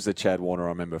the Chad Warner I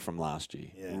remember from last year.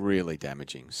 Yeah. Really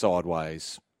damaging.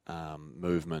 Sideways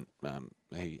movement.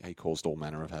 He caused all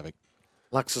manner of havoc.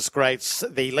 Luxus Greats,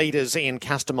 the leaders in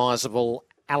customisable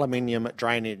aluminium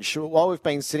drainage. While we've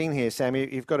been sitting here, Sam,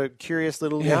 you've got a curious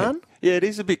little yarn? Yeah, it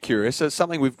is a bit curious. It's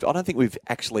something I don't think we've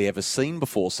actually ever seen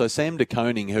before. So Sam De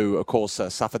Koning, who, of course,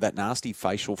 suffered that nasty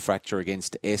facial fracture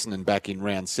against Essendon back in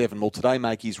round 7, will today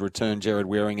make his return, Jared,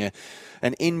 wearing an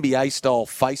NBA-style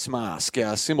face mask,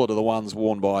 similar to the ones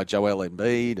worn by Joel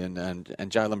Embiid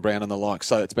and Jaylen Brown and the like.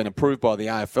 So it's been approved by the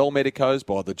AFL medicos,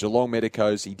 by the Geelong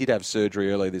medicos. He did have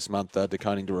surgery earlier this month, De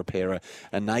Koning, to repair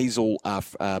a nasal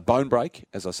bone break,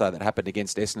 as I say, that happened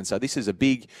against Essendon. So this is a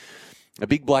big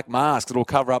black mask that will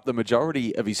cover up the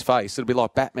majority of his face. It'll be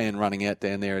like Batman running out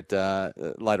down there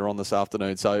at later on this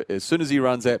afternoon. So as soon as he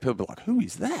runs out, people will be like, who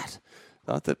is that?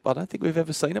 I don't think we've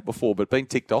ever seen it before, but been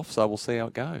ticked off, so we'll see how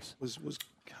it goes. Was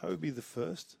Kobe the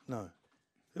first? No.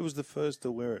 Who was the first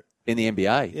to wear it? In the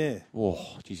NBA? Yeah.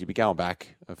 Oh, geez, you'd be going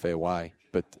back a fair way.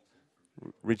 But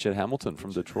Richard Hamilton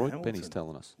from Detroit, Benny's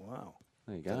telling us. Wow.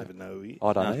 There you go. I don't even know who he is.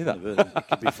 I don't either. It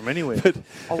could be from anywhere.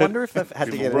 I wonder if they've had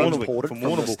to get it imported from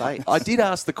the States. I did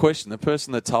ask the question. The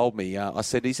person that told me, I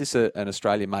said, is this an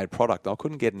Australian-made product? I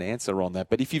couldn't get an answer on that.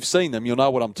 But if you've seen them, you'll know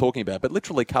what I'm talking about. But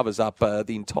literally covers up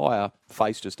the entire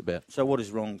face just about. So what is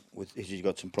wrong with... Has he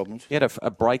got some problems? He had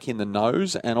a break in the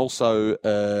nose and also,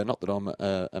 not that I'm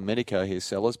a medico here,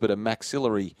 sellers, but a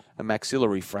maxillary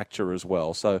fracture as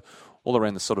well. So all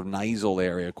around the sort of nasal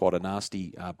area, quite a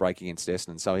nasty break against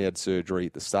Essendon. So he had surgery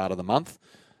at the start of the month,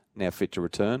 now fit to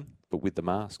return, but with the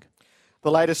mask.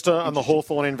 The latest on the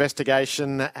Hawthorn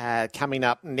investigation coming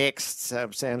up next.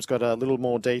 Sam's got a little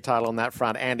more detail on that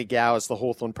front. Andy Gowers, the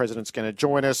Hawthorn president's going to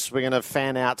join us. We're going to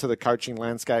fan out to the coaching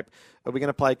landscape. Are we going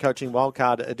to play Coaching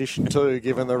Wildcard Edition 2,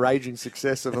 given the raging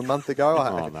success of a month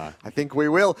ago? No. I think we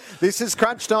will. This is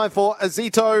crunch time for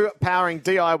Azito, powering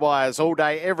DIYers all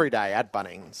day, every day at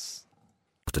Bunnings.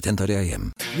 To 10:30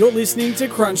 a.m. You're listening to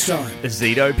Crunch Time.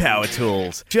 Azito Power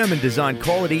Tools. German design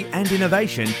quality and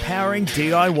innovation powering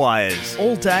DIYers.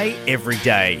 All day, every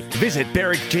day. Visit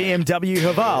Berwick GMW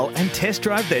Haval and test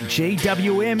drive the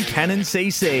GWM Cannon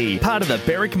CC. Part of the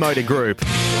Berwick Motor Group.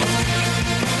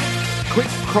 Quick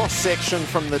cross-section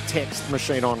from the text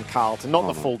machine on Carlton, not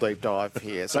the full deep dive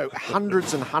here. So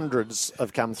hundreds and hundreds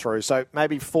have come through. So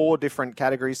maybe 4 different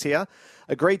categories here.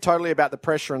 Agree totally about the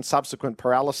pressure and subsequent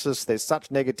paralysis. There's such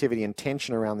negativity and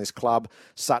tension around this club,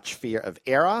 such fear of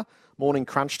error. Morning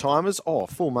crunch timers. Oh,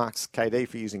 full marks KD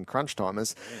for using crunch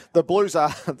timers. The Blues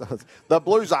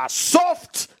are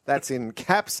soft That's in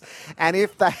caps. And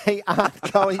if they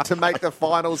aren't going to make the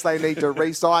finals, they need to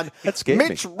re-sign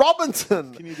Mitch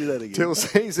Robinson. Can you do that again? Till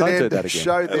season Don't do end. that again.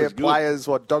 Show That their was good. players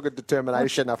what dogged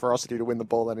determination, a ferocity to win the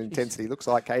ball, and intensity looks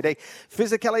like, KD.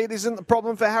 Physically, it isn't the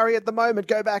problem for Harry at the moment.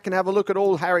 Go back and have a look at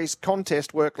all Harry's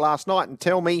contest work last night and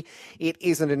tell me it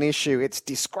isn't an issue. It's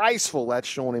disgraceful, that's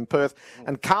Sean in Perth.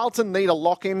 And Carlton need a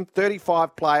lock-in,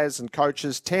 35 players and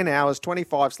coaches, 10 hours,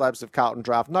 25 slabs of Carlton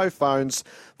draft, no phones.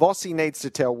 Vossi needs to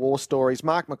tell war stories.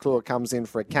 Mark McClure comes in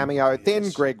for a cameo. Then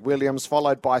Greg Williams,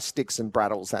 followed by Sticks and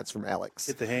Brattles. That's from Alex.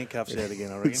 Get the handcuffs out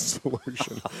again, I reckon.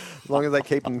 Solution. As long as they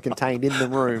keep them contained in the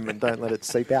room and don't let it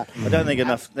seep out. I don't think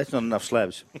enough. That's not enough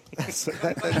slabs. That's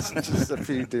just a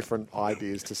few different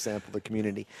ideas to sample the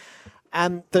community.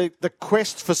 And the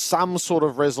quest for some sort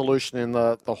of resolution in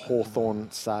the Hawthorn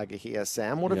saga here,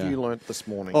 Sam. What have you learnt this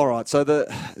morning? All right, so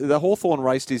the Hawthorn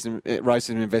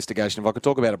racism investigation, if I could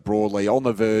talk about it broadly, on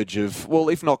the verge of, well,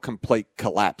 if not complete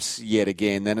collapse yet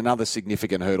again, then another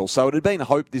significant hurdle. So it had been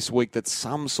hoped this week that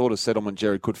some sort of settlement,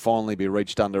 Jared, could finally be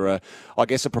reached under a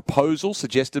proposal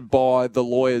suggested by the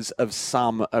lawyers of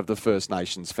some of the First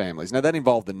Nations families. Now, that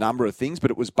involved a number of things,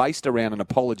 but it was based around an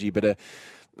apology, but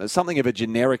something of a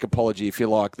generic apology, if you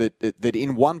like, that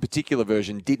in one particular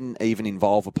version didn't even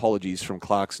involve apologies from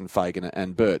Clarkson, Fagan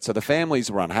and Burt. So the families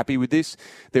were unhappy with this.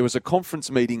 There was a conference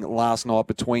meeting last night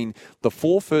between the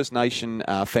 4 First Nation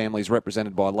families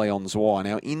represented by Leon Zwei.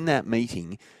 Now, in that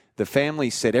meeting, the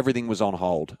families said everything was on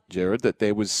hold, Jared, that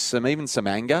there was some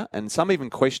anger and some even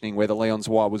questioning whether Leon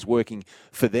Zwei was working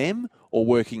for them or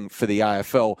working for the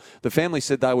AFL. The family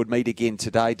said they would meet again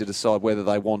today to decide whether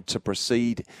they want to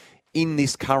proceed in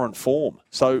this current form.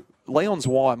 So Leon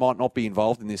Zwei might not be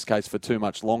involved in this case for too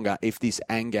much longer if this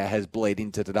anger has bled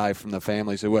into today from the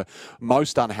families who were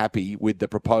most unhappy with the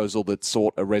proposal that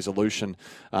sought a resolution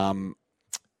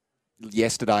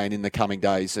yesterday and in the coming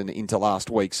days and into last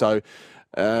week. So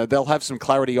they'll have some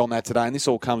clarity on that today. And this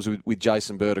all comes with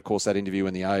Jason Burt, of course, that interview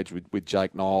in The Age with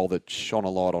Jake Niall that shone a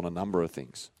light on a number of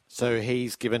things. So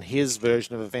he's given his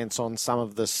version of events on some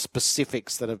of the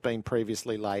specifics that have been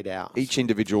previously laid out. Each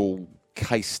individual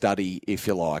case study, if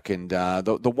you like. And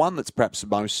the one that's perhaps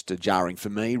most jarring for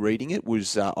me reading it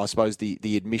was, I suppose,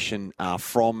 the admission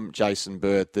from Jason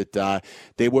Burt that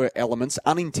there were elements,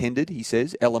 unintended, he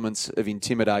says, elements of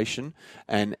intimidation.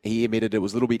 And he admitted it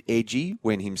was a little bit edgy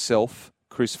when himself,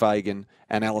 Chris Fagan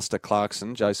and Alistair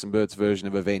Clarkson, Jason Burt's version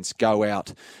of events, go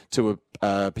out to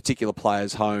a particular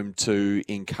player's home to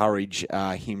encourage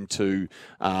him to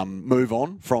move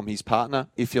on from his partner,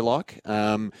 if you like.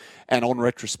 And on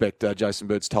retrospect, Jason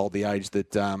Burt's told The Age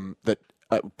that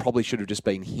probably should have just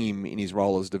been him in his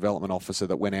role as development officer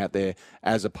that went out there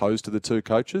as opposed to the 2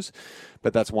 coaches.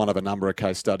 But that's one of a number of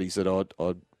case studies that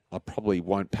I probably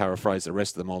won't paraphrase the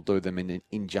rest of them. I'll do them in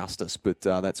injustice, but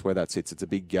that's where that sits. It's a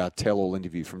big tell-all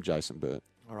interview from Jason Burt.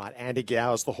 All right, Andy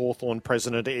Gowers, the Hawthorn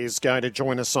president, is going to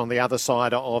join us on the other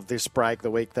side of this break,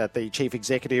 the week that the chief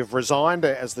executive resigned,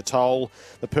 as the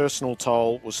personal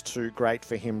toll was too great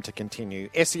for him to continue.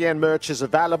 SEN merch is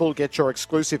available. Get your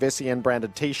exclusive SEN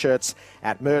branded T-shirts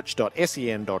at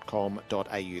merch.sen.com.au.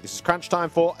 This is crunch time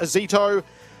for Azito,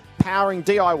 powering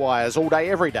DIYers all day,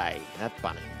 every day at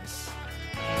Bunnings.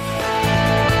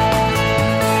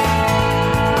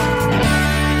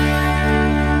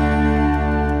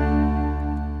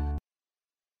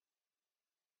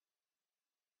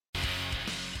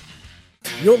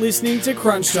 You're listening to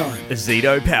Crunch Time.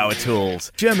 Azito Power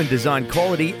Tools. German design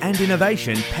quality and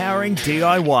innovation powering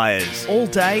DIYers. All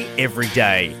day, every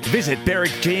day. Visit Berwick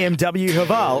GMW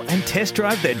Haval and test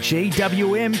drive the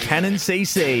GWM Cannon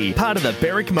CC. Part of the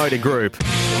Berwick Motor Group.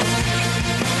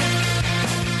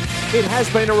 It has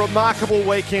been a remarkable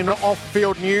week in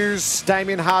off-field news.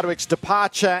 Damien Hardwick's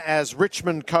departure as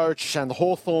Richmond coach and the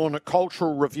Hawthorn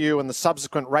Cultural Review and the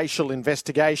subsequent racial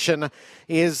investigation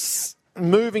is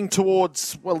moving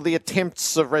towards, the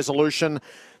attempts of resolution.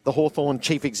 The Hawthorn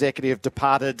chief executive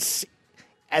departed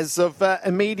as of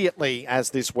immediately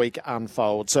as this week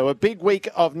unfolds. So a big week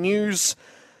of news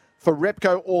for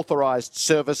Repco authorised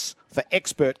service for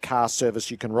expert car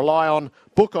service you can rely on.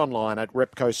 Book online at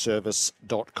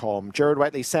repcoservice.com. Jared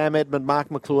Waitley, Sam Edmund, Mark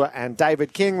McClure and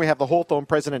David King. We have the Hawthorn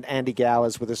president, Andy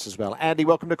Gowers, with us as well. Andy,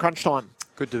 welcome to Crunch Time.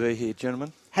 Good to be here,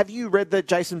 gentlemen. Have you read the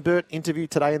Jason Burt interview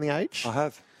today in The Age? I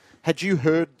have. Had you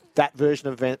heard that version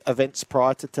of events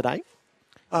prior to today?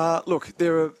 Look,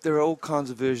 there are all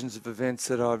kinds of versions of events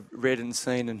that I've read and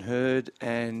seen and heard,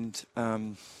 and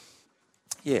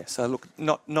so look,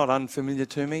 not unfamiliar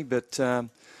to me, but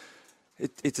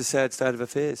it's a sad state of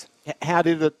affairs. How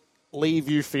did it leave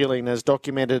you feeling, as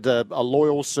documented, a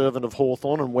loyal servant of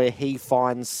Hawthorn and where he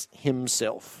finds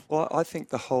himself? Well, I think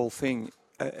the whole thing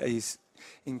is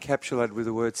encapsulated with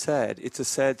the word sad. It's a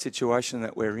sad situation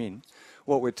that we're in.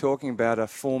 What we're talking about are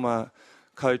former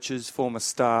coaches, former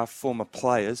staff, former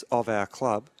players of our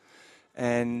club,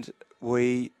 and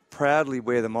we proudly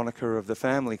wear the moniker of the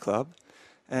family club.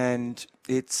 And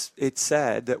it's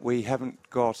sad that we haven't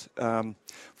got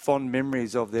fond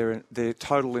memories of their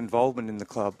total involvement in the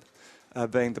club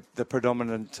being the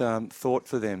predominant thought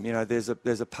for them. You know, there's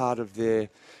a part of their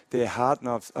heart,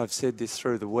 and I've said this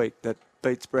through the week, that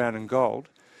beats brown and gold,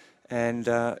 and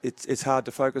it's hard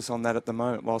to focus on that at the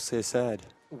moment whilst they're sad.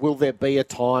 Will there be a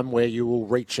time where you will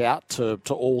reach out to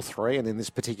all three, and in this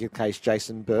particular case,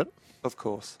 Jason Burton? Of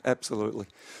course, absolutely.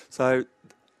 So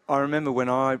I remember when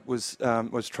I was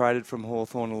traded from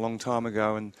Hawthorn a long time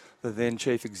ago, and the then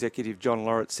Chief Executive, John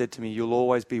Lauritz, said to me, "You'll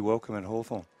always be welcome at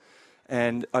Hawthorn."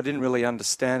 And I didn't really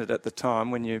understand it at the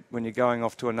time when you're going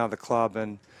off to another club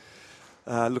and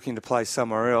looking to play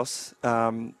somewhere else.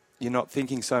 You're not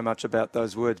thinking so much about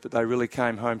those words, but they really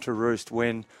came home to roost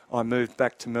when I moved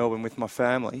back to Melbourne with my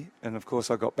family. And, of course,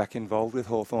 I got back involved with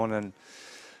Hawthorn. And,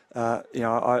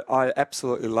 I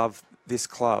absolutely love this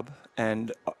club.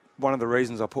 And one of the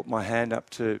reasons I put my hand up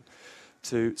to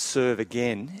serve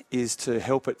again is to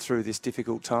help it through this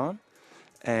difficult time.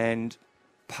 And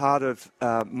part of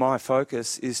my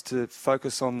focus is to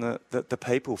focus on the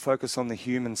people, focus on the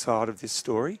human side of this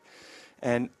story.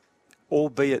 And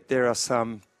albeit there are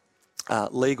some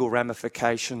legal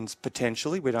ramifications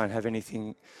potentially, we don't have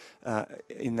anything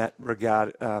in that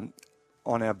regard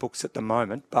on our books at the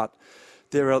moment, but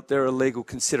there are legal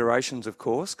considerations, of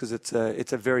course, because it's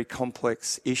a very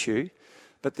complex issue.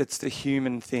 But it's the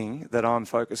human thing that I'm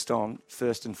focused on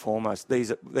first and foremost.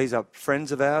 These are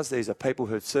friends of ours. These are people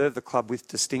who have served the club with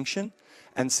distinction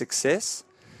and success,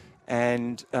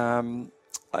 and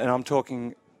I'm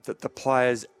talking that the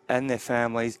players and their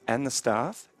families and the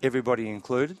staff, everybody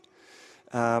included.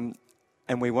 And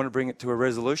we want to bring it to a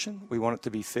resolution. We want it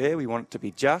to be fair. We want it to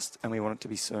be just, and we want it to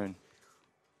be soon.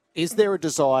 Is there a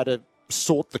desire to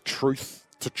sort the truth,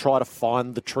 to try to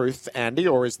find the truth, Andy,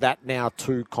 or is that now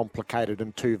too complicated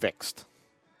and too vexed?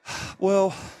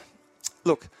 Well,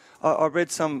 look, I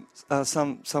read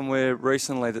somewhere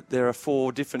recently that there are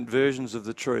 4 different versions of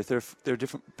the truth. There are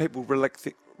different people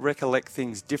recollect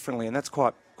things differently, and that's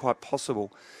quite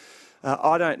possible.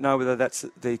 I don't know whether that's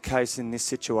the case in this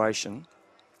situation,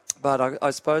 but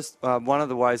I suppose one of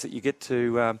the ways that you get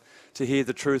to hear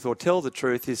the truth or tell the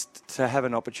truth is to have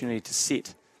an opportunity to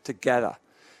sit, to gather.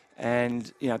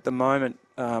 And, at the moment,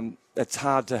 it's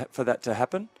hard for that to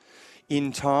happen.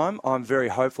 In time, I'm very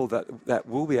hopeful that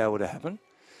will be able to happen.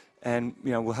 And,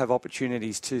 we'll have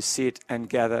opportunities to sit and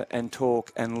gather and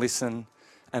talk and listen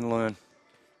and learn.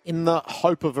 In the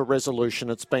hope of a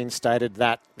resolution, it's been stated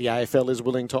that the AFL is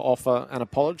willing to offer an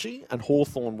apology and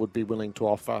Hawthorn would be willing to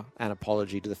offer an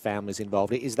apology to the families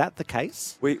involved. Is that the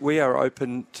case? We are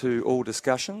open to all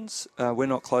discussions. We're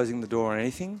not closing the door on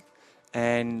anything.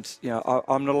 And,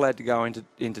 I'm not allowed to go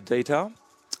into detail,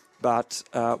 but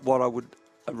what I would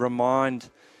remind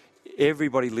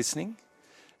everybody listening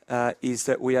is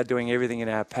that we are doing everything in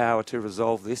our power to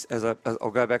resolve this,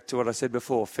 I'll go back to what I said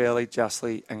before, fairly,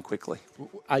 justly and quickly.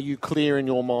 Are you clear in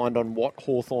your mind on what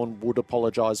Hawthorn would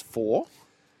apologise for?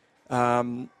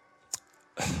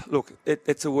 Look,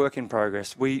 it's a work in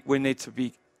progress. We need to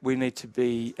be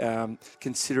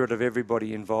considerate of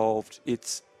everybody involved.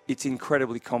 It's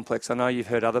incredibly complex. I know you've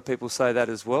heard other people say that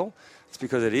as well. It's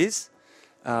because it is,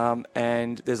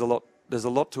 and there's a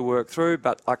lot to work through.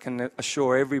 But I can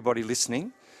assure everybody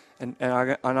listening, and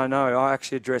I know I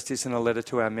actually addressed this in a letter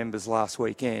to our members last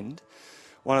weekend.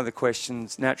 One of the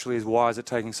questions naturally is, why is it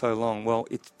taking so long? Well,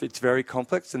 it's very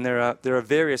complex, and there are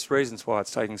various reasons why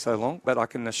it's taking so long. But I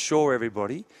can assure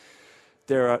everybody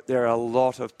there are a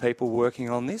lot of people working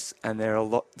on this, and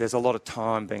there's a lot of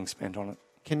time being spent on it.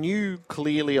 Can you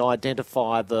clearly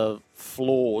identify the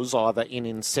flaws either in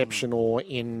inception or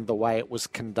in the way it was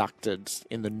conducted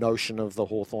in the notion of the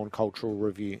Hawthorn Cultural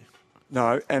Review?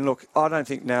 No, and look, I don't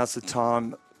think now's the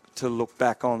time to look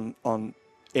back on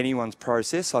anyone's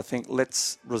process. I think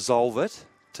let's resolve it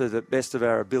to the best of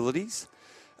our abilities.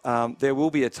 There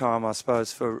will be a time, I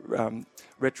suppose, for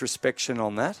retrospection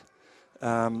on that.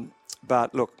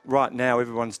 But look, right now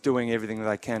everyone's doing everything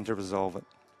they can to resolve it.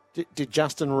 Did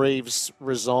Justin Reeves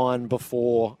resign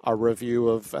before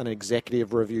an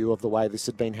executive review of the way this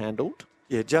had been handled?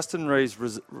 Yeah, Justin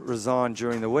Reeves resigned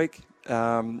during the week,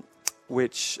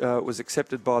 which was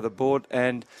accepted by the board.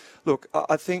 And look,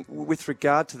 I think with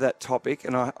regard to that topic,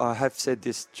 and I have said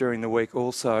this during the week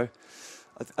also,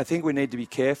 I think we need to be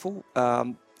careful.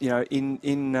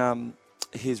 In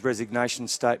his resignation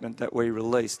statement that we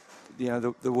released,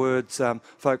 the words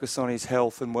focus on his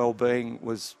health and well-being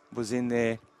was in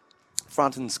there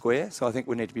front and square. So I think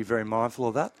we need to be very mindful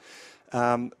of that.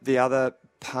 The other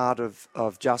part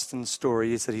of Justin's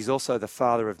story is that he's also the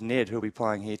father of Ned, who'll be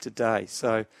playing here today.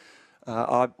 So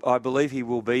I believe he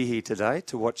will be here today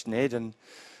to watch Ned, and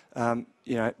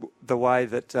the way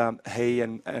that he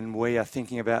and we are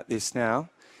thinking about this now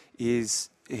is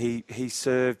he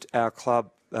served our club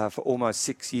for almost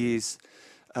 6 years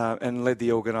and led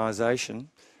the organisation,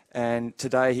 and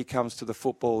today he comes to the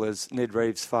football as Ned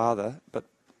Reeves' father, but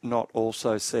not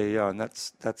also CEO, and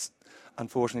that's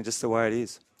unfortunately just the way it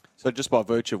is. So just by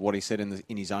virtue of what he said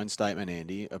in his own statement,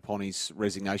 Andy, upon his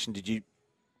resignation,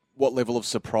 what level of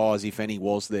surprise, if any,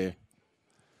 was there?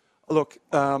 Look,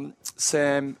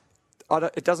 Sam,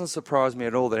 it doesn't surprise me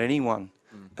at all that anyone,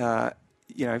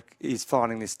 is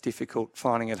finding this difficult,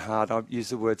 finding it hard. I've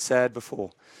used the word sad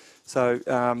before. So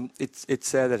it's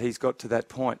sad that he's got to that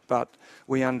point, but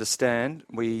we understand,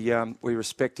 we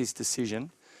respect his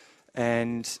decision,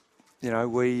 and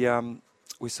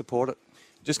we support it.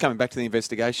 Just coming back to the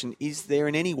investigation, is there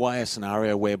in any way a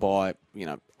scenario whereby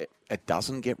it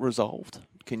doesn't get resolved?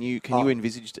 Can you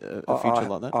envisage a future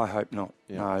like that? I hope not.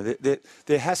 Yeah. No,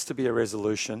 there has to be a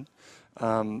resolution.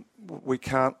 We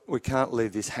can't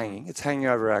leave this hanging. It's hanging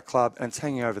over our club and it's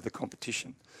hanging over the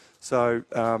competition. So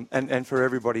and for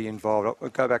everybody involved, I'll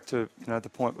go back to the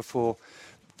point before.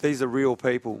 These are real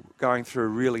people going through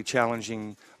really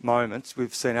challenging moments.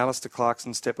 We've seen Alistair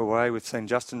Clarkson step away. We've seen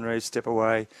Justin Reeves step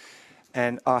away.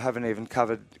 And I haven't even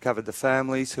covered the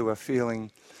families who are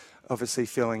obviously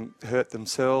feeling hurt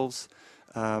themselves.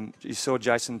 You saw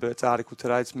Jason Burt's article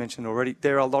today. It's mentioned already.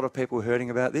 There are a lot of people hurting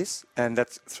about this, and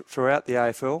that's throughout the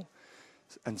AFL,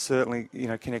 and certainly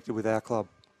connected with our club.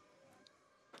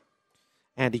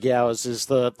 Andy Gowers is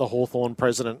the Hawthorn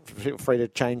president. Feel free to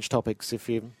change topics if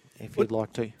you'd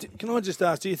like to. Can I just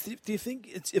ask, do you think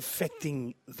it's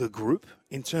affecting the group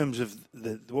in terms of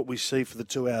what we see for the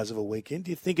 2 hours of a weekend?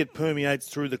 Do you think it permeates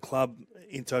through the club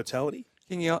in totality?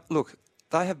 Look,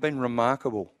 they have been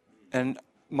remarkable, and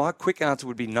my quick answer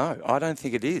would be no. I don't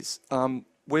think it is.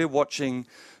 We're watching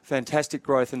fantastic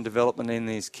growth and development in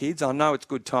these kids. I know it's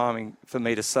good timing for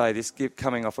me to say this,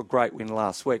 coming off a great win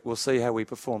last week. We'll see how we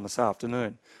perform this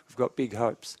afternoon. We've got big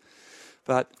hopes.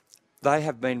 But they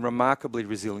have been remarkably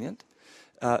resilient,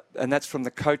 and that's from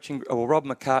the coaching, Rob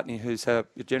McCartney, who's our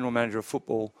general manager of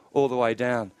football, all the way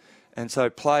down. And so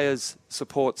players,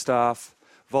 support staff,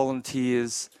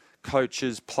 volunteers,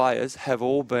 coaches, players have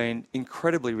all been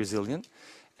incredibly resilient,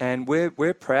 and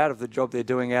we're proud of the job they're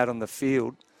doing out on the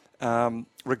field,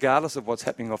 regardless of what's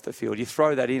happening off the field. You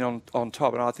throw that in on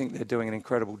top, and I think they're doing an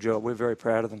incredible job. We're very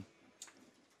proud of them.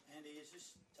 Andy, is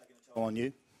this taking a toll on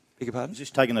you? Beg your pardon? Is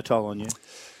this taking a toll on you?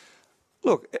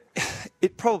 Look,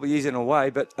 it probably is in a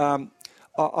way, but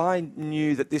I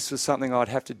knew that this was something I'd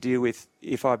have to deal with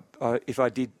if I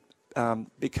did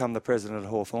become the president of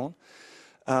Hawthorn.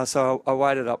 So I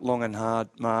waited up long and hard,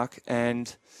 Mark,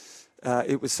 and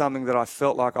it was something that I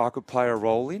felt like I could play a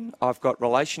role in. I've got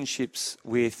relationships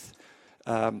with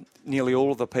nearly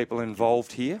all of the people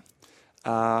involved here,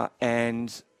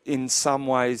 and in some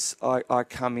ways I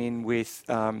come in with...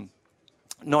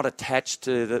 not attached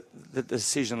to the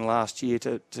decision last year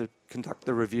to conduct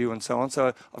the review and so on.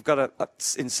 So I've got,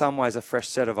 in some ways, a fresh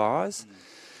set of eyes.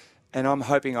 And I'm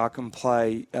hoping I can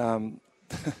play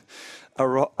a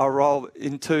role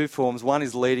in two forms. One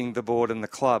is leading the board and the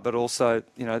club, but also,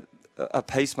 a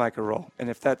peacemaker role. And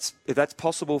if that's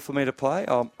possible for me to play,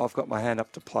 I've got my hand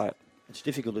up to play it. It's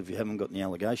difficult if you haven't got any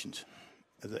allegations.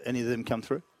 Have any of them come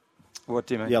through? What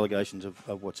do you mean? The allegations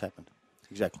of what's happened.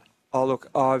 Exactly. Oh, look,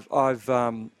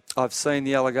 I've seen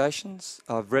the allegations.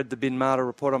 I've read the Bin Mata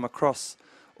report. I'm across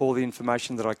all the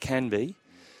information that I can be.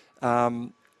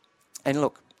 And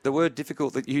look, the word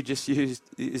difficult that you just used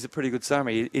is a pretty good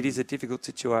summary. It is a difficult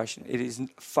situation. It is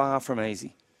far from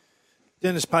easy.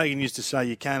 Dennis Pagan used to say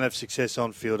you can't have success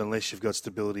on field unless you've got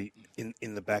stability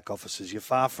in the back offices. You're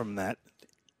far from that.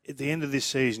 At the end of this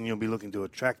season, you'll be looking to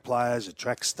attract players,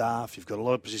 attract staff. You've got a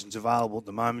lot of positions available at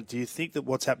the moment. Do you think that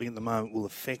what's happening at the moment will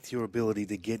affect your ability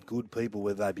to get good people,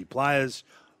 whether they be players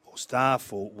or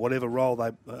staff or whatever role they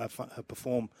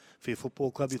perform for your football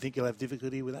club? Do you think you'll have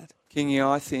difficulty with that? Kingy,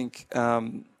 I think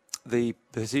the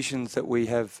positions that we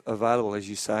have available, as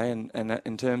you say, and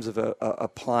in terms of a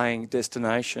playing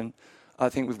destination, I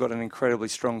think we've got an incredibly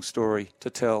strong story to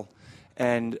tell.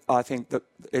 And I think that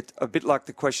it's a bit like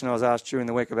the question I was asked during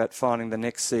the week about finding the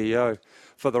next CEO.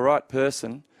 For the right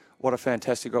person, what a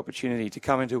fantastic opportunity to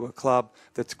come into a club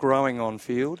that's growing on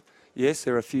field. Yes,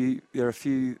 there are a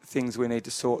few things we need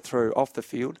to sort through off the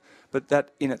field, but that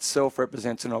in itself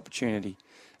represents an opportunity.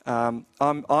 I'm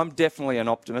definitely an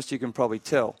optimist, you can probably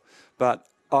tell, but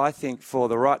I think for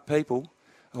the right people,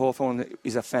 Hawthorn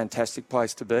is a fantastic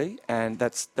place to be, and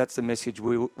that's the message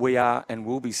we are and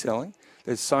will be selling.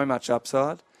 There's so much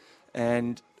upside,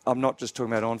 and I'm not just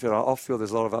talking about on-field. Off-field,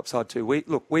 there's a lot of upside too.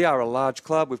 We are a large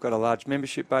club. We've got a large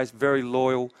membership base, very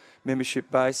loyal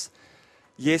membership base.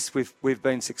 Yes, we've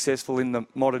been successful in the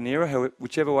modern era,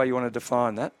 whichever way you want to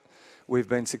define that. We've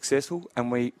been successful,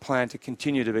 and we plan to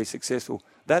continue to be successful.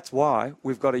 That's why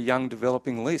we've got a young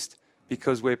developing list,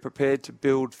 because we're prepared to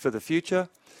build for the future.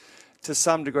 To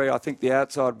some degree, I think the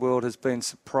outside world has been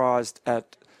surprised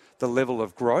at the level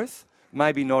of growth.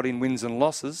 Maybe not in wins and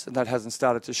losses, and that hasn't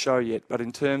started to show yet. But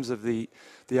in terms of the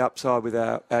upside with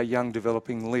our young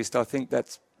developing list, I think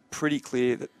that's pretty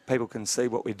clear that people can see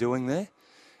what we're doing there,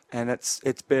 and it's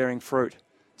bearing fruit.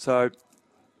 So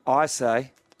I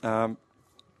say, in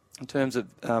terms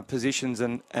of positions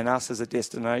and us as a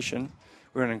destination,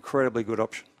 we're an incredibly good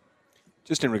option.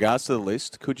 Just in regards to the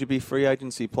list, could you be free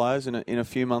agency players in a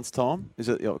few months' time? Is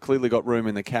it clearly got room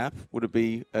in the cap? Would it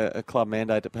be a club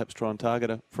mandate to perhaps try and target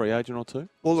a free agent or two?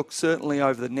 Well, look, certainly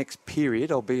over the next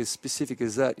period, I'll be as specific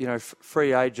as that.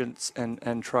 Free agents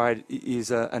and trade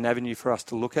is an avenue for us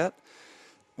to look at.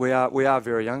 We are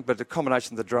very young, but the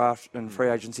combination of the draft and free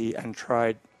agency and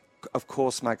trade, of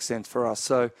course, makes sense for us.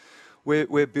 So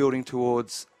we're building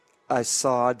towards a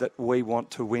side that we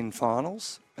want to win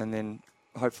finals and then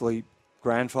hopefully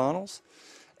grand finals,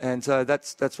 and so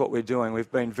that's what we're doing.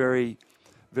 We've been very,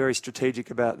 very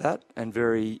strategic about that and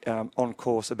very on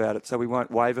course about it, so we won't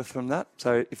waver from that.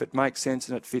 So if it makes sense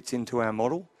and it fits into our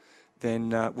model, then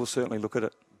we'll certainly look at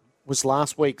it. Was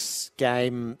last week's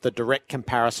game the direct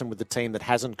comparison with the team that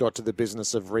hasn't got to the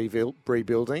business of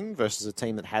rebuilding versus a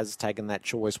team that has taken that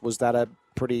choice? Was that a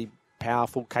pretty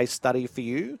powerful case study for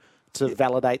you to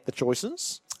validate the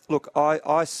choices? Look,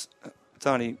 it's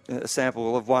only a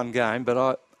sample of one game,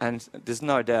 and there's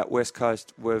no doubt West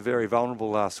Coast were very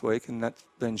vulnerable last week, and that's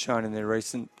been shown in their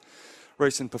recent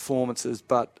performances.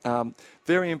 But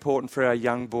very important for our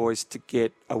young boys to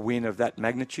get a win of that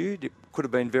magnitude. It could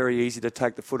have been very easy to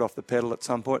take the foot off the pedal at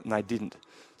some point, and they didn't.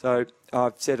 So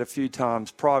I've said a few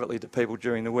times privately to people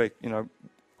during the week,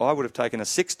 I would have taken a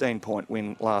 16-point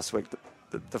win last week.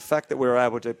 The fact that we were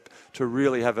able to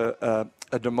really have a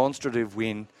demonstrative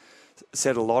win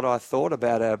said a lot, I thought,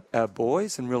 about our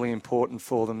boys, and really important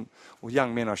for them, or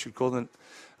young men I should call them,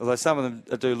 although some of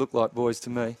them do look like boys to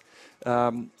me.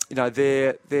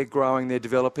 They're growing, they're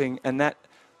developing, and that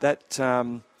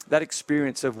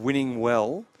experience of winning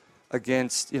well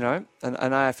against an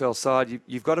AFL side,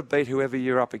 you've got to beat whoever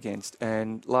you're up against.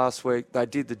 And last week they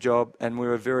did the job, and we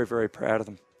were very, very proud of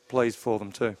them. Pleased for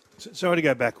them too. Sorry to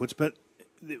go backwards, but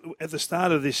at the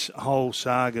start of this whole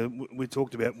saga, we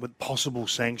talked about with possible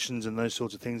sanctions and those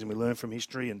sorts of things, and we learned from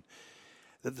history, and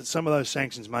that some of those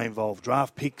sanctions may involve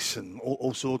draft picks and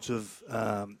all sorts of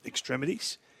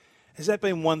extremities. Has that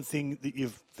been one thing that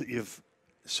you've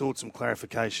sought some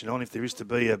clarification on? If there is to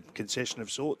be a concession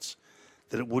of sorts,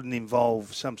 that it wouldn't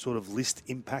involve some sort of list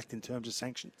impact in terms of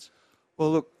sanctions?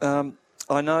 Well, look,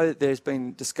 I know that there's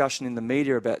been discussion in the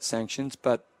media about sanctions,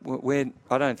 but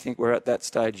I don't think we're at that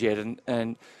stage yet.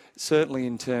 And certainly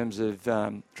in terms of,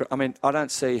 I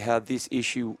don't see how this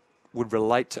issue would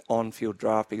relate to on-field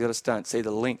draft, because I just don't see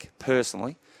the link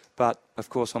personally. But, of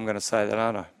course, I'm going to say that,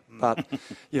 aren't I? But,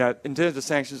 in terms of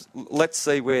sanctions, let's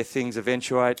see where things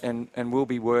eventuate, and we'll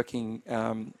be working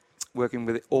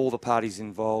with all the parties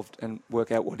involved and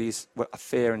work out what is a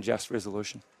fair and just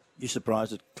resolution. You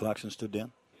surprised that Clarkson stood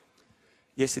down?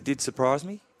 Yes, it did surprise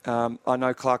me. I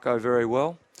know Clarko very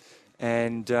well,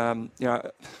 and I'll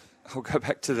go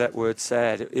back to that word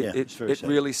sad. It sad.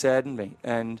 Really saddened me,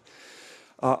 and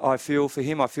I feel for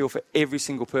him. I feel for every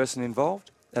single person involved,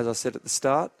 as I said at the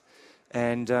start,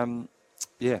 and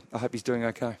I hope he's doing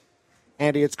okay.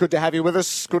 Andy, it's good to have you with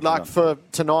us. Good luck for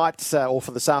tonight or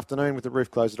for this afternoon. With the roof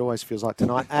closed, it always feels like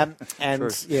tonight.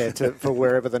 For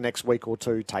wherever the next week or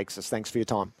two takes us. Thanks for your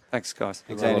time. Thanks, guys.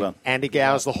 Thanks, Andy. Andy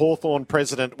Gowers, the Hawthorn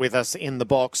president, with us in the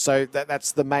box. So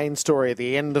that's the main story at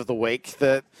the end of the week.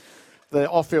 The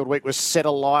off-field week was set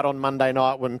alight on Monday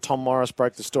night when Tom Morris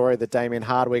broke the story that Damien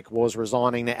Hardwick was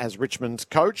resigning as Richmond's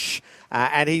coach,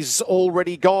 and he's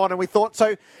already gone. And we thought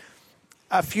so.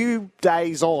 A few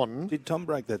days on... Did Tom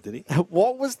break that, did he?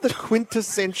 What was the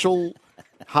quintessential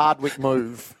Hardwick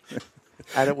move?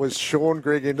 And it was Sean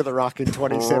Grigg into the ruck in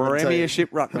 2017.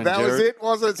 Premiership ruckman, That was it,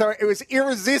 wasn't it? So it was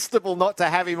irresistible not to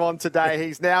have him on today.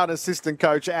 He's now an assistant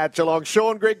coach at Geelong.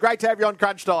 Sean Grigg, great to have you on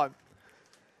Crunch Time.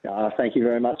 Thank you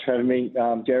very much for having me,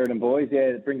 Jared and boys. Yeah,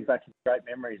 it brings back some great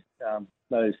memories,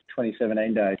 those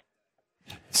 2017 days.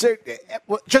 So,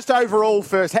 just overall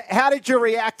first, how did you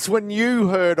react when you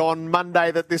heard on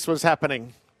Monday that this was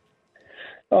happening?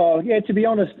 Oh, yeah, to be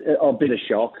honest, a bit of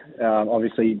shock.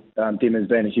 Obviously, Dimmer's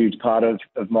been a huge part of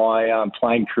my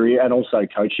playing career and also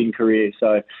coaching career.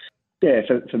 So, yeah,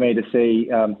 for me to see,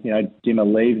 Dimmer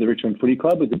leave the Richmond Footy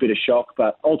Club was a bit of shock,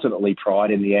 but ultimately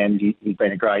pride in the end. He's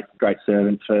been a great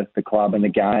servant for the club and the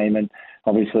game, and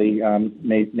obviously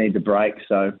needs a break.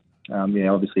 So,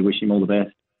 obviously wish him all the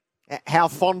best. How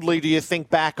fondly do you think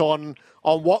back on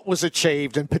what was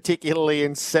achieved, and particularly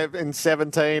in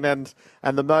 17 and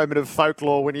the moment of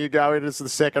folklore when you go in as the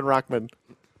second ruckman?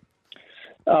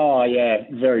 Oh, yeah,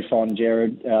 very fond,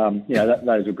 Jared.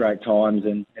 Those were great times,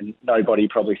 and nobody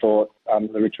probably thought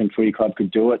the Richmond Footy Club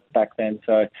could do it back then.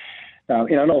 So,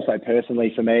 and also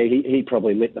personally for me, he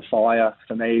probably lit the fire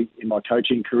for me in my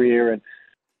coaching career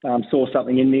and saw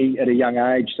something in me at a young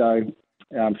age. So,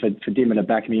 for Dimmer to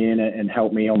back me in and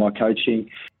help me on my coaching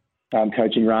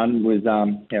run was,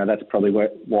 that's probably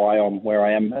why I'm where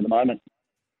I am at the moment.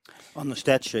 On the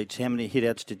stat sheets, how many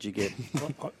hit-outs did you get?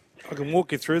 I can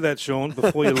walk you through that, Sean,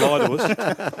 before you lie to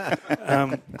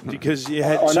us. Because you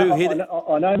had I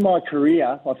know my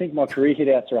career. I think my career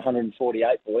hit-outs are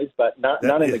 148, boys, but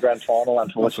none in the grand final,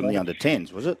 unfortunately. Not from the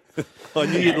under-10s, was it? I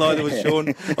knew you'd lie to us,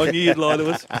 Sean. I knew you'd lie to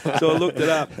us. So I looked it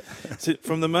up. So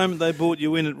from the moment they brought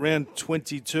you in at round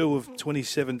 22 of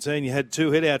 2017, you had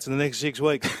 2 hit-outs in the next 6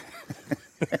 weeks.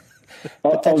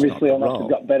 Obviously, I must have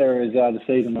got better as the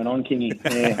season went on, Kingy.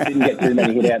 Yeah, didn't get too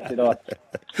many hit-outs, did I?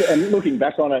 And looking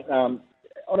back on it,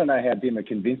 I don't know how Dimmer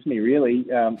convinced me,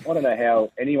 really. I don't know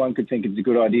how anyone could think it's a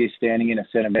good idea standing in a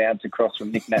centre bounce across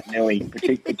from Nick Natanelli,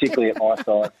 particularly at my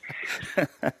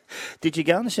side. Did you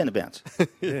go on the centre bounce?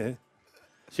 Yeah.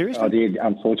 Seriously? I did,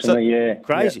 unfortunately, yeah.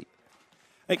 Crazy.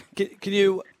 Yeah. Hey, can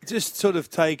you just sort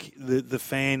of take the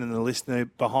fan and the listener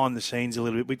behind the scenes a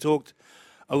little bit? We talked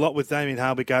a lot with Damien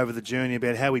Hardwick over the journey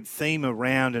about how he'd theme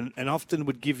around and often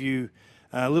would give you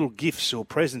little gifts or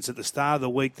presents at the start of the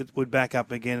week that would back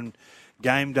up again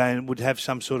game day and would have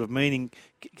some sort of meaning.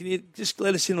 Can you just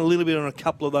let us in a little bit on a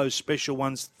couple of those special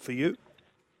ones for you?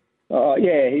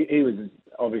 Yeah, he was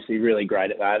obviously really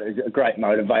great at that. He's a great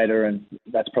motivator, and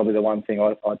that's probably the one thing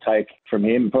I take from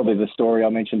him. Probably the story I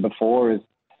mentioned before is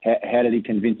how did he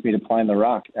convince me to play in the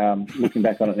ruck? Looking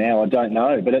back on it now, I don't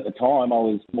know. But at the time, I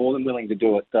was more than willing to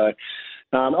do it. So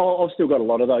I've still got a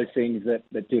lot of those things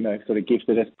that Dimmer sort of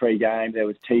gifted us pre-game. There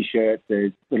was T-shirts,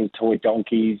 there's little toy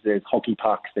donkeys, there's hockey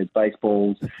pucks, there's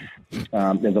baseballs.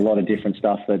 There's a lot of different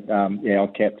stuff that,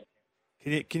 I've kept.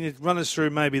 Can you run us through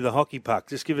maybe the hockey puck?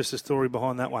 Just give us the story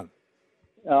behind that one.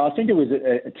 I think it was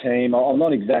a team. I'm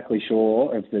not exactly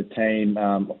sure of the team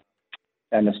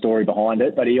and the story behind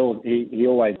it, but he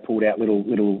always pulled out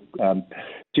little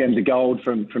gems of gold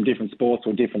from different sports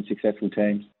or different successful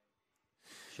teams.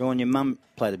 Sean, your mum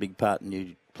played a big part in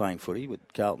you playing footy with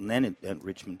Carlton and at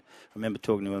Richmond. I remember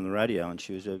talking to her on the radio, and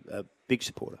she was a big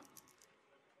supporter.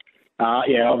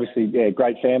 Obviously,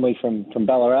 great family from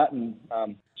Ballarat, and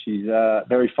she's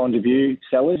very fond of you,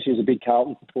 Sellers. She was a big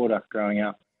Carlton supporter growing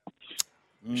up.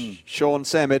 Sean,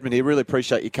 Sam Edmund here. Really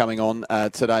appreciate you coming on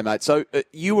today, mate. So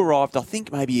you arrived, I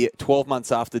think, maybe 12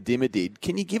 months after Dimmer did.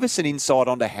 Can you give us an insight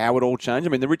onto how it all changed? I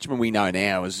mean, the Richmond we know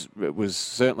now was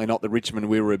certainly not the Richmond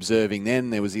we were observing then.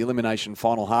 There was the elimination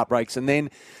final heartbreaks, and then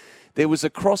there was a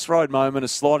crossroad moment, a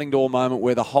sliding door moment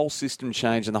where the whole system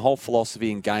changed and the whole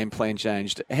philosophy and game plan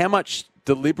changed. How much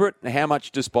deliberate and how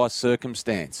much just by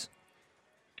circumstance?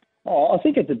 I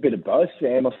think it's a bit of both,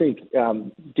 Sam. I think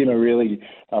Dimmer really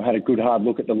had a good hard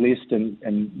look at the list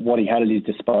and what he had at his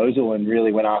disposal and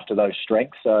really went after those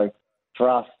strengths. So for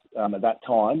us at that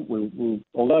time,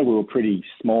 although we were pretty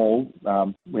small,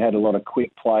 we had a lot of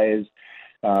quick players,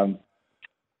 a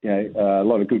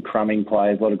lot of good crumbing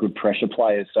players, a lot of good pressure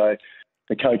players. So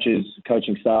the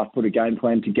coaching staff put a game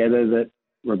plan together that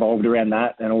revolved around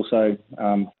that, and also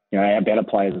our better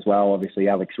players as well. Obviously,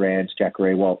 Alex Rance, Jack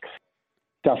Rewalt,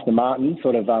 Dustin Martin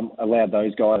sort of allowed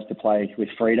those guys to play with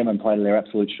freedom and play to their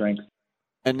absolute strengths.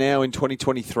 And now in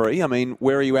 2023, I mean,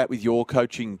 where are you at with your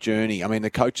coaching journey? I mean, the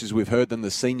coaches, we've heard them,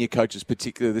 the senior coaches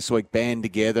particularly this week, band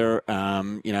together,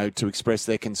 to express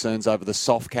their concerns over the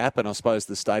soft cap and I suppose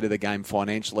the state of the game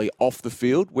financially off the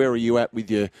field. Where are you at with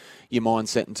your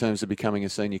mindset in terms of becoming a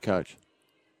senior coach?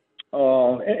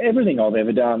 Everything I've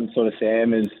ever done, sort of,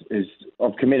 Sam, is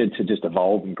I've committed to just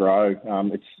evolve and grow.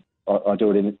 I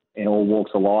do it in all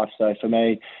walks of life. So for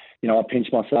me, I pinch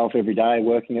myself every day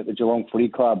working at the Geelong Footy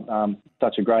Club.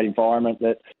 Such a great environment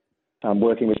that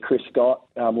working with Chris Scott,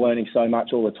 learning so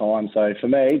much all the time. So for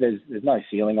me, there's no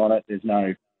ceiling on it. There's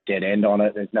no dead end on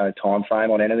it. There's no time frame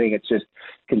on anything. It's just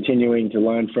continuing to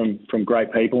learn from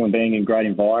great people and being in great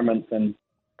environments. And,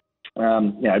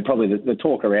 probably the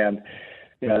talk around,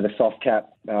 the soft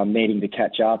cap needing to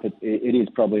catch up, it is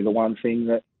probably the one thing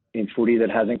that in footy that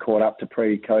hasn't caught up to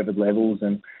pre-COVID levels.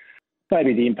 And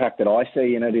maybe the impact that I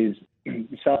see in it is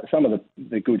some of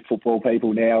the good football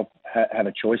people now have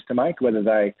a choice to make, whether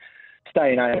they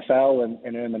stay in AFL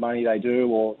and earn the money they do,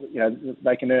 or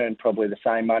they can earn probably the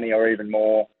same money or even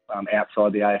more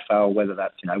outside the AFL, whether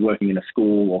that's working in a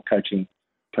school or coaching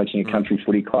a country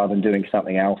footy club and doing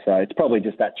something else. So it's probably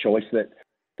just that choice that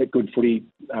good footy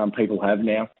people have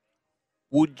now.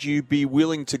 Would you be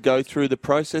willing to go through the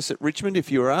process at Richmond if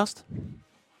you were asked?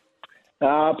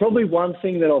 Probably one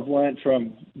thing that I've learnt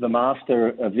from the master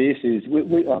of this is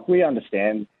we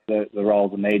understand the role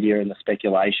of the media and the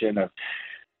speculation of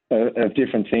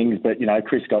different things, but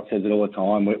Chris Scott says it all the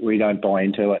time. We don't buy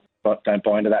into it, don't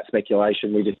buy into that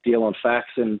speculation. We just deal on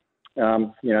facts, and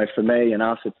for me and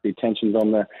us, it's the attention's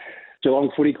on the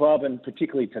Geelong Footy Club, and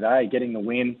particularly today, getting the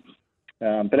win.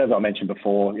 But as I mentioned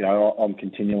before, I'm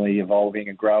continually evolving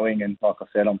and growing, and like I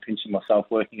said, I'm pinching myself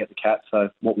working at the Cats. So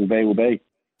what will be will be.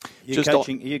 Are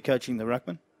you coaching the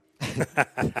ruckman?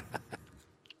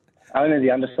 Only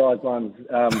the undersized ones.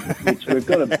 Which we've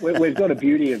got a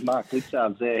beauty of Mark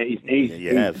Blitzarves there. He's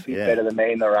better than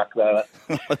me in the ruck, though.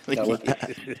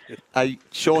 Hey,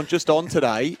 Sean, just on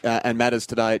today and matters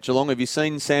today at Geelong, have you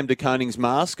seen Sam De Koning's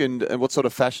mask, and what sort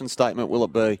of fashion statement will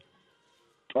it be?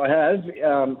 I have.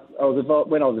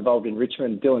 When I was involved in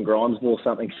Richmond, Dylan Grimes wore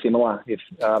something similar. If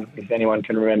anyone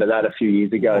can remember that a few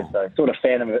years ago, so sort of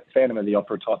Phantom of the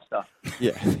Opera type stuff.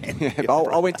 Yeah,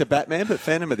 I went to Batman, but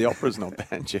Phantom of the Opera's not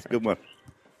bad. Jeff. Good one.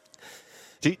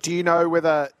 Do you know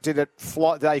whether did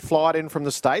they fly it in from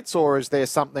the States, or is there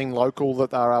something local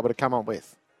that they were able to come up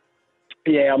with?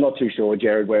 Yeah, I'm not too sure,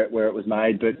 Jared, where it was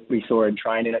made, but we saw him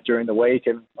train in it during the week,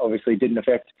 and obviously didn't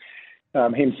affect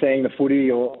him seeing the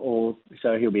footy, or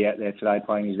so he'll be out there today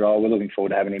playing his role. We're looking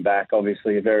forward to having him back.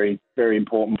 Obviously, a very, very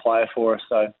important player for us,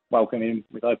 so welcome him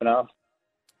with open arms.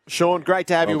 Sean, great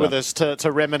to have you with us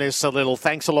to reminisce a little.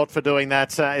 Thanks a lot for doing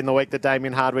that in the week that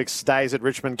Damien Hardwick's days at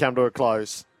Richmond come to a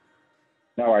close.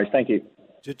 No worries, thank you.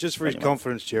 Just for his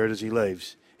confidence, Jared, as he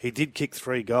leaves, he did kick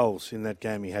 3 goals in that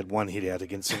game. He had 1 hit out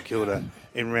against St Kilda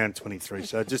in round 23,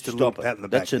 so just a little pat in the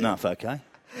back. That's enough, okay?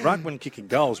 Ruckman kicking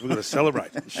goals, we've got to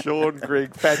celebrate. Sean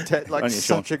Grigg, fantastic,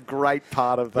 such a great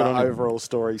part of the overall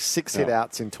story. 6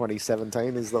 hit-outs in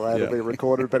 2017 is the way it'll be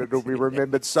recorded, but it'll be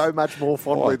remembered so much more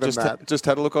fondly than that. Just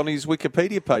had a look on his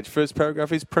Wikipedia page. First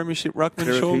paragraph is Premiership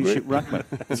Ruckman, Sean Grigg. Ruckman.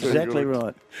 Exactly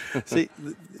right. See,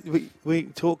 we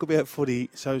talk about footy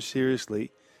so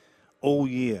seriously all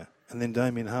year. And then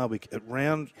Damien Hardwick at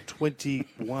round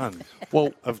 21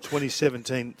 of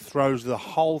 2017 throws the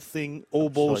whole thing, all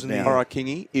balls in the air. All right,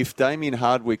 Kingy, if Damien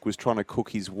Hardwick was trying to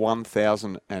cook his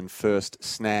 1,001st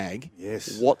snag,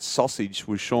 what sausage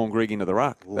was Sean Grigg into the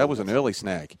ruck? That was an early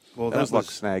snag. Well, that was like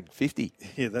snag 50.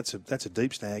 Yeah, that's a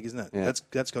deep snag, isn't it? Yeah.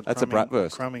 That's got a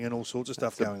Bratwurst. crumbing and all sorts of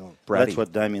stuff going on. That's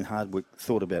what Damien Hardwick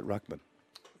thought about ruckman.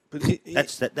 But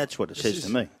that's what it says to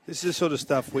me. This is the sort of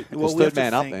stuff. Third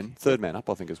man up, then. Third man up,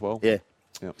 I think, as well. Yeah.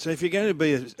 So if you're going to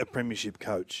be a premiership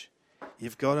coach,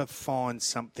 you've got to find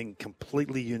something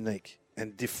completely unique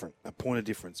and different, a point of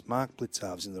difference. Mark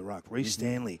Blitzarves in the ruck, Reece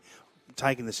Stanley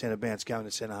taking the centre bounce, going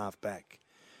to centre half back.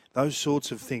 Those sorts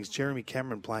of things. Jeremy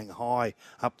Cameron playing high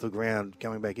up the ground,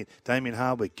 going back in. Damien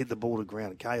Hardwick, get the ball to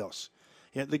ground, chaos.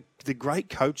 The great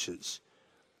coaches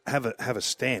have a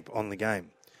stamp on the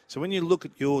game. So when you look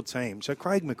at your team, so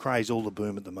Craig McRae's all the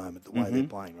boom at the moment, the way they're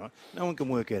playing, right? No one can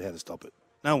work out how to stop it.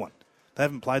 No one. They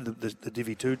haven't played the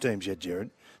Divi 2 teams yet,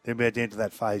 Jared. They're about to enter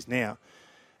that phase now,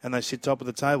 and they sit top of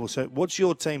the table. So what's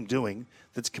your team doing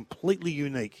that's completely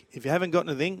unique? If you haven't got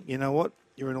anything, you know what?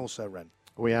 You're an also-ran.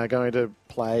 We are going to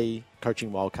play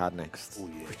Coaching Wildcard next,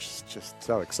 which is just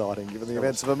so exciting given the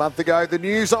events of a month ago. The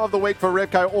news of the week for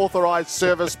Repco Authorised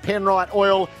Service, Penrite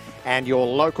Oil, and your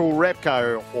local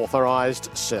Repco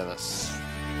Authorised Service.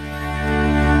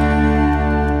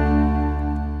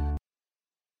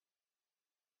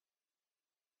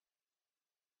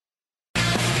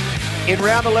 In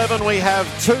round 11, we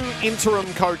have 2 interim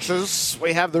coaches.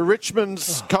 We have the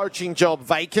Richmond's coaching job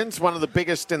vacant, one of the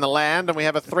biggest in the land, and we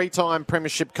have a 3-time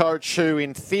premiership coach who,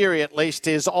 in theory at least,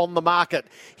 is on the market.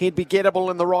 He'd be gettable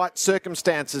in the right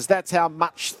circumstances. That's how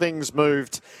much things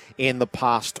moved in the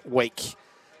past week.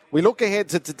 We look ahead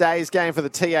to today's game for the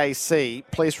TAC.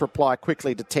 Please reply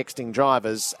quickly to texting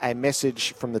drivers a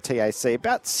message from the TAC.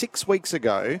 About 6 weeks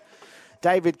ago,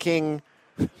 David King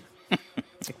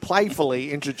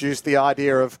playfully introduced the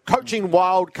idea of coaching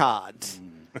wild cards,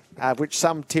 which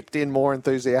some tipped in more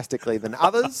enthusiastically than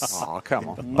others. Oh, come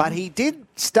on. But he did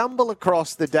stumble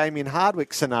across the Damien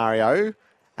Hardwick scenario,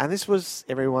 and this was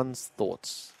everyone's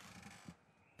thoughts.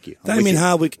 Damien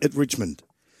Hardwick at Richmond.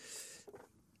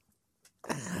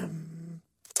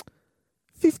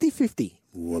 50-50.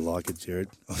 Oh, I like it, Jared.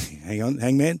 Hang on,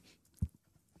 Hangman.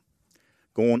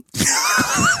 Go on.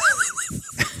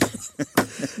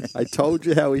 I told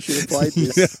you how we should have played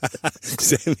this.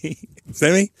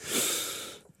 Sammy?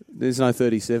 There's no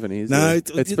 37 here. No,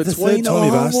 it's the between. third time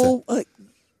you've asked that.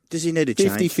 Does he need a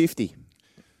change? 50-50.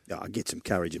 Oh, get some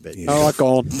courage a bit. All right,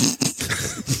 go on.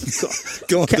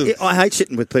 Go on I hate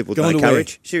sitting with people with no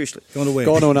courage. Seriously. Go on to where?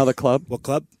 Go on to another club. What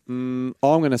club? I'm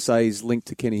going to say he's linked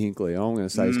to Kenny Hinkley. I'm going to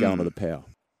say he's going to the Power.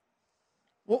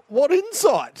 What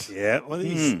insight? Yeah, well,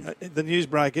 he's the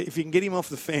newsbreaker. If you can get him off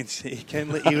the fence, he can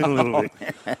let you in a little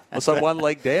bit. So one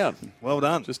leg down. Well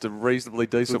done. Just a reasonably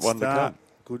decent Good one start.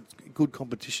 to come. Good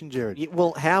competition, Jared. Yeah,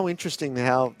 well, how interesting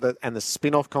the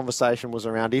spin-off conversation was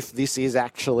around if this is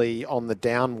actually on the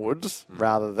downwards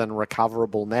rather than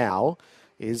recoverable now,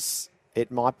 is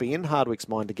it might be in Hardwick's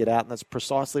mind to get out, and that's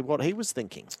precisely what he was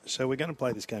thinking. So we're going to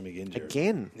play this game again, Jared.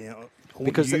 Again? Now, I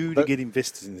want you to get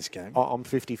investors in this game. I'm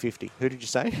 50-50. Who did you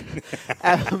say?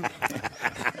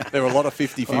 There were a lot of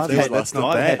 50-50s That's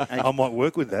not bad. I might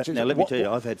work with that. Now, let me tell you,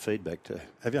 I've had feedback too.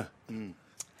 Have you?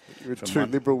 You're too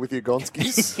liberal with your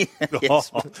Gonskis.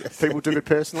 Yes. People do it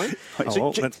personally.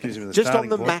 That gives me the Just on starting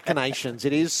the point. machinations,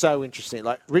 it is so interesting.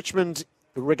 Like Richmond,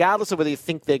 regardless of whether you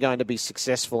think they're going to be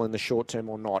successful in the short term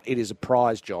or not, it is a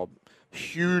prize job.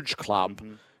 Huge club,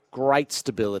 great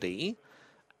stability,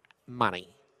 money.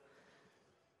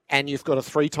 And you've got a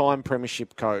 3-time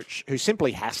premiership coach who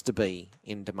simply has to be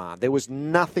in demand. There was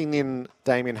nothing in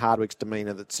Damien Hardwick's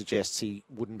demeanour that suggests he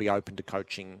wouldn't be open to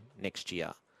coaching next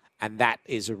year. And that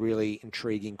is a really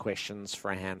intriguing question for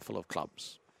a handful of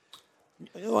clubs.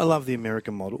 You know, I love the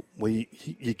American model where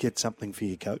you get something for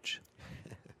your coach.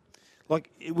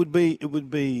 Like it would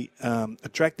be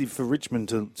attractive for Richmond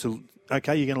to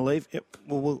okay, you're going to leave. Yep,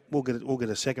 we'll get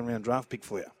a second round draft pick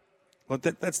for you. Like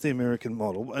that's the American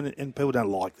model, and people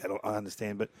don't like that. I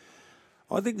understand, but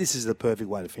I think this is the perfect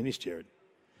way to finish, Jared,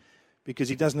 because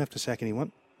he doesn't have to sack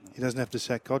anyone. He doesn't have to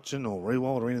sack Cotchin or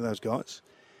Rewald or any of those guys.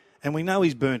 And we know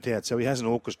he's burnt out, so he hasn't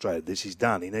orchestrated this. He's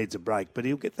done. He needs a break. But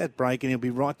he'll get that break and he'll be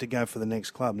right to go for the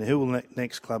next club. Now, who will the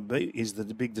next club be is the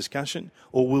big discussion,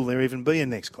 or will there even be a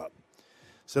next club?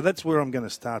 So that's where I'm going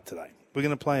to start today. We're going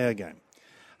to play our game.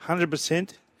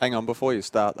 100%. Hang on, before you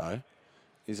start, though,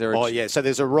 is there So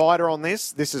there's a rider on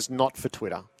this. This is not for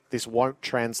Twitter. This won't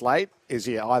translate. Is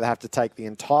you either have to take the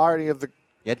entirety of the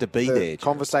You had to be there.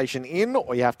 conversation in,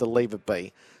 or you have to leave it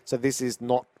be. So this is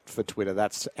not for Twitter.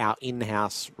 That's our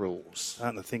in-house rules.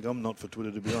 Starting to think I'm not for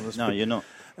Twitter, to be honest. No, you're not.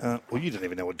 Well, you don't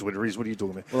even know what Twitter is. What are you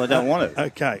talking about? Well, I don't want to.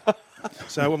 Okay.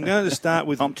 So I'm going to start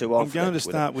with. I'm too old I'm for going that to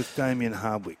Twitter. start with Damien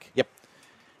Hardwick. Yep.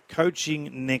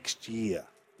 Coaching next year,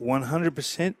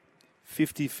 100%,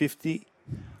 50-50,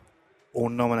 or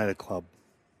nominated club?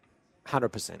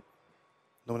 100%.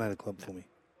 Nominated club for me.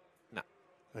 No.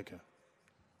 Okay.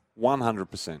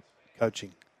 100%.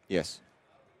 Coaching. Yes.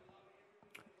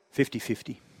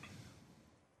 50-50.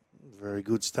 Very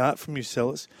good start from you,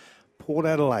 Sellers. Port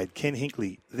Adelaide, Ken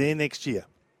Hinkley, there next year.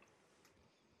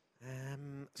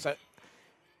 So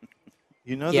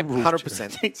you know Yep, the rules.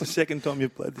 100%. It's the second time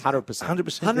you've played this. 100%.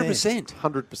 100%.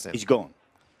 100%. He's gone.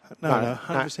 No,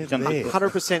 100% there.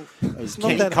 100%. It's not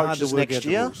Kenny that hard to coaches work next out the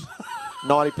year. rules.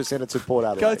 90% it's at Port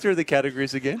Adelaide. Go through the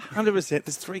categories again. 100%.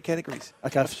 There's 3 categories.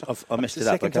 Okay, I messed The it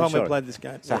up. second Okay, time we sorry. played this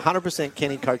game. So 100%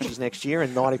 Kenny coaches next year,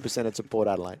 and 90% it's at Port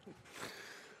Adelaide.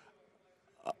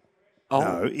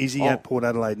 No, is he at Port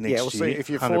Adelaide next yeah, well, so year? if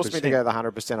you force me to 100%. go the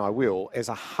 100%, I will. As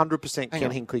 100% Ken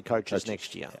on. Hinkley coaches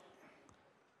next year.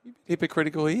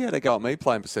 Hypocritical. He had a go at me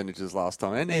playing percentages last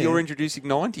time, and you're introducing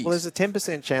 90s. Well, there's a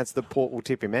 10% chance that Port will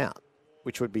tip him out,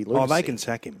 which would be Oh, lunacy. they can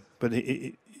sack him, but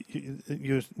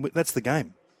that's the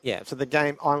game. Yeah, so the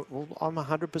game, I'm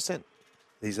 100%.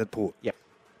 He's at Port. Yep.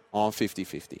 I'm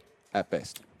 50-50 at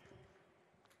best.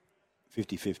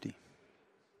 50-50.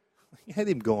 You had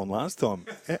him gone last time.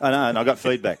 I know, and I got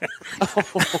feedback.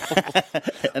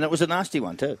 And it was a nasty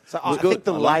one too. So It was I good. think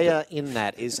the I liked layer in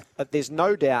that is there's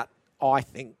no doubt, I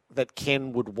think, that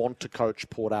Ken would want to coach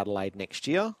Port Adelaide next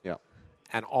year. Yeah.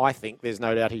 And I think there's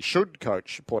no doubt he should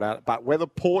coach Port Adelaide. But whether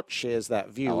Port shares that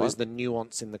view Oh, is the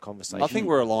nuance in the conversation. I think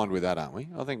we're aligned with that, aren't we?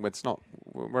 I think it's not.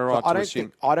 we're right to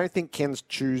assume. I don't think Ken's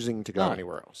choosing to go No.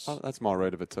 anywhere else. Oh, that's my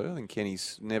read of it too. I think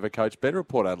Kenny's never coached better at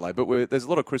Port Adelaide, but there's a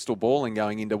lot of crystal balling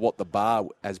going into what the bar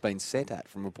has been set at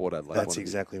from a Port Adelaide. That's point of view.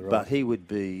 exactly right. But he would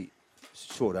be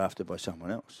sought after by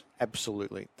someone else.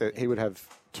 Absolutely. He would have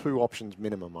 2 options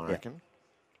minimum, I reckon.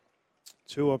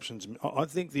 2 options. I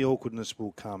think the awkwardness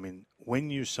will come in when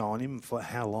you sign him. For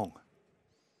how long?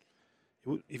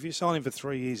 If you sign him for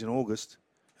 3 years in August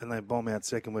and they bomb out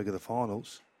second week of the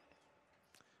finals,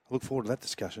 I look forward to that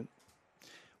discussion.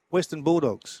 Western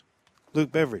Bulldogs,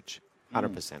 Luke Beveridge.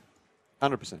 100%.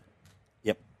 100%.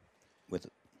 Yep, with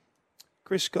it.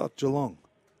 Chris Scott, Geelong.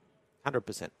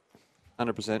 100%.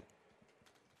 100%.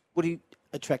 Would he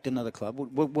attract another club?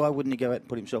 Why wouldn't he go out and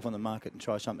put himself on the market and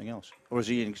try something else? Or is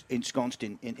he ensconced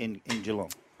in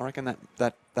Geelong? I reckon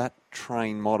that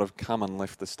train might have come and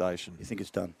left the station. You think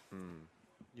it's done?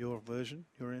 Your version,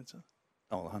 your answer?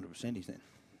 Oh, 100% he's then.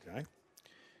 Okay.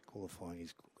 Qualifying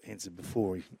his answer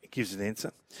before he gives an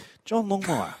answer. John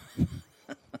Longmire.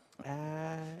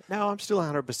 No, I'm still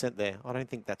 100% there. I don't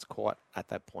think that's quite at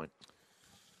that point.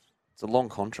 It's a long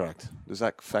contract. Does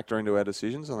that factor into our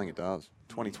decisions? I think it does.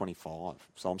 2025.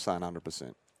 So I'm saying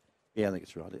 100%. Yeah, I think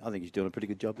it's right. I think he's doing a pretty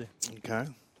good job there. Okay.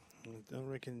 I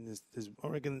reckon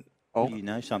You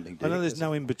know something, do I know you? there's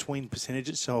no in-between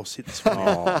percentages, so I'll sit this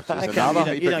Oh, one. there's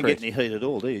another you don't get any heat at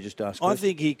all, do you? Just ask I questions.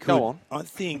 think he could. Go on. I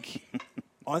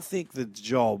think the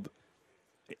job.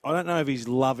 I don't know if he's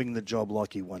loving the job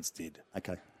like he once did.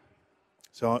 Okay.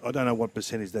 So I don't know what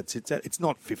percentage that sits at. It's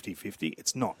not 50-50.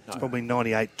 It's not. It's probably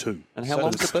 98-2. And how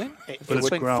long has it been? But it's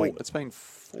growing. It's been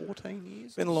 14 years.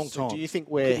 It's been a long time. Do you think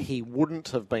where he wouldn't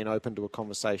have been open to a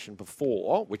conversation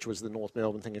before, which was the North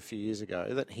Melbourne thing a few years ago,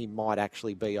 that he might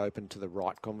actually be open to the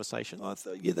right conversation?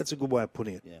 Yeah, that's a good way of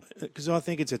putting it. Because I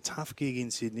think it's a tough gig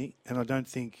in Sydney, and I don't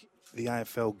think the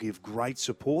AFL give great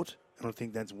support, and I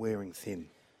think that's wearing thin.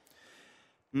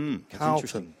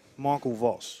 Carlton, Michael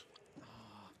Voss.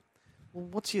 Well,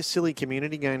 what's your silly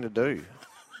community going to do?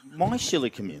 My silly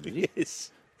community?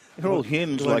 Yes. They're all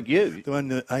humans like you. The one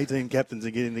the 18 captains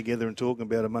are getting together and talking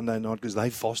about a Monday night because they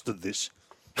fostered this.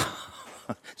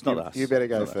 It's not us. You better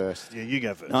go It's not us. first. Yeah, you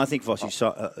go first. No, I think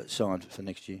Vossi's signed for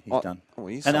next year. He's done.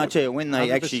 he's And I signed tell you, when they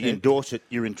 100%. actually endorse it,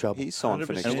 you're in trouble. He's signed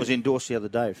for next And it year. was endorsed the other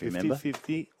day, if you remember.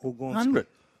 50-50 or Gonski? 100.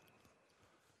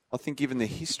 I think given the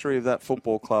history of that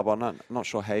football club, I'm not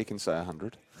sure how you can say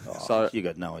 100. Oh, you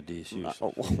got no idea,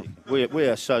 seriously. We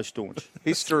are so staunch.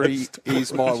 History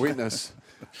is my witness.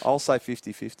 I'll say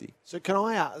 50-50. So can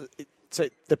I? So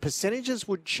the percentages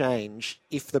would change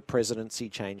if the presidency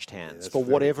changed hands for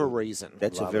whatever reason.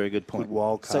 That's a very good point. Good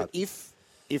wild So card.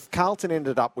 if Carlton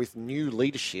ended up with new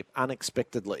leadership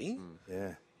unexpectedly,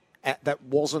 Yeah. that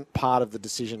wasn't part of the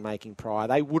decision making prior,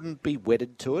 they wouldn't be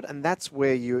wedded to it, and that's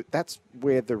where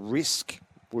the risk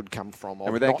would come from. Of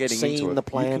And without not getting seeing into it, the You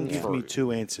plan can give through. me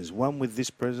two answers. One with this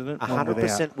president, one 100%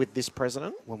 without. with this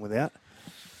president. One without.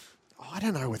 I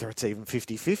don't know whether it's even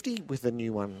 50-50 with the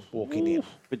new one walking in.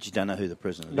 But you don't know who the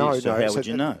president No, is, so no. how would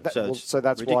you know? So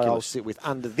that's why I'll ridiculous. sit with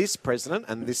under this president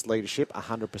and this leadership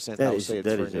 100%. That I'll is, see it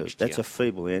that through is next that's year. a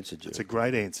feeble answer, It's Joe. a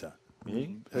great answer.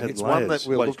 It's one that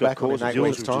we'll Well, look it's got back on in causes. 8 Yours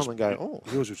weeks' was time just- and go,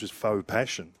 oh. Yours was just faux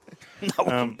passion. No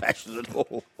compassion at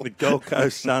all. The Gold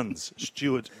Coast Suns,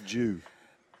 Stuart Dew.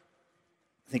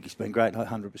 I think he's been great,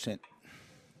 100%.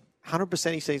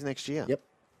 100% he sees next year. Yep.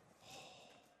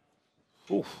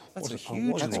 That's a I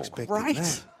huge wasn't one. expecting Great.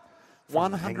 that.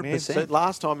 100%. So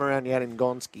last time around you had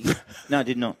Ngonski. No, I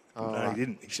did not. No, he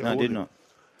didn't. He No, I sure did not.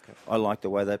 I like the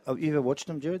way they... Oh, you ever watched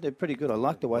them, Jared? They're pretty good. I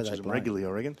like the way they Watches them play. regularly, I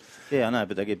reckon. Yeah, I know,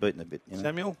 but they get beaten a bit. You know?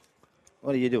 Samuel?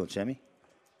 What are you doing, Sammy?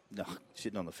 No,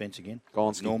 sitting on the fence again.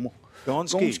 Gonski. Normal.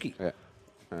 Gonski. Yeah.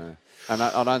 And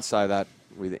I don't say that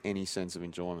with any sense of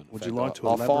enjoyment. In Would fact, you like to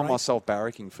I'll find elaborate? myself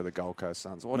barracking for the Gold Coast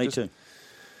Suns. Me too.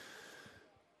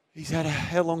 He's had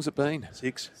how long's it been?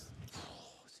 6.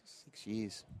 6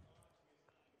 years.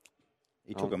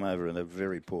 He took them over in a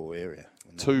very poor area.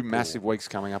 2 massive weeks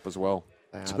coming up as well.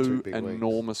 They are 2 two big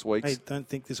enormous weeks. Hey, don't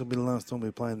think this will be the last time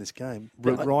we're playing this game.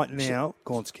 Yeah, Right now,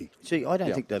 Gonski. See, I don't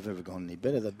Yeah. think they've ever gone any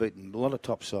better. They've beaten a lot of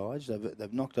top sides.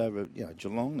 They've knocked over,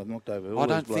 Geelong. They've knocked over all I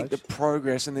don't these think the blokes.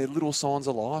 progress and their little signs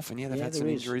of life, and they've Yeah, had some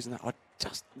there is. injuries, and that. I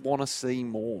just want to see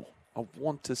more. I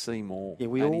want to see more. Yeah,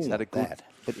 we and all he's had a want good, that.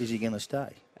 But is he going to stay?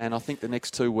 and I think the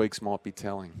next 2 weeks might be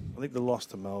telling. I think the loss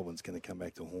to Melbourne's going to come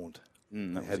back to haunt.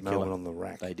 That They was had a Melbourne killer. on the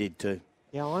rack. They did too.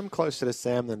 Yeah, I'm closer to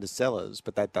Sam than to Sellers,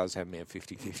 but that does have me at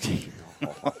 50-50.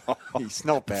 He's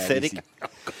not bad. Pathetic. Is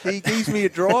he? He gives me a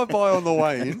drive-by on the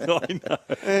way in. I know.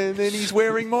 And then he's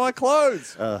wearing my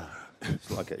clothes.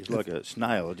 He's like a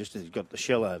snail. Just he's got the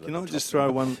shell over. Can the I top. just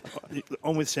throw one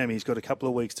on with Sammy? He's got a couple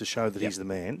of weeks to show that he's the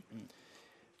man.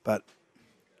 but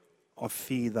I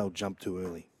fear they'll jump too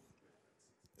early.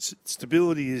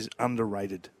 Stability is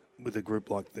underrated with a group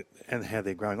like that and how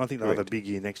they're growing. I think they'll have a big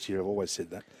year next year. I've always said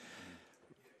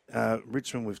that.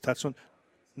 Richmond, we've touched on.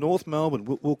 North Melbourne,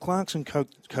 will Clarkson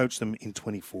coach them in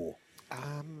 24?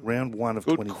 Round 1 of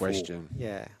 24. Good question.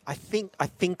 Yeah, I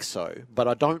think so, but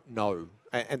I don't know.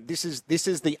 And this is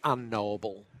the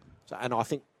unknowable. So, and I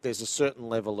think there's a certain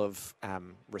level of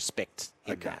respect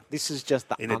in that. This is just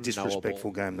the in unknowable. a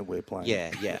disrespectful game that we're playing.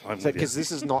 Yeah. Because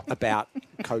this is not about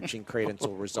coaching credence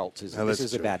or results. This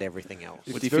is about everything else.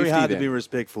 It's very hard to be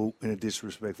respectful in a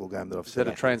disrespectful game that I've Is said.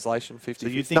 that a translation, 50-50? So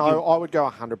you think No, I would go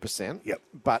 100%. Yep.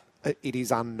 But it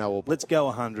is unknowable. Let's go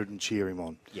 100 and cheer him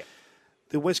on. Yep.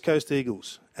 The West Coast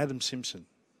Eagles, Adam Simpson.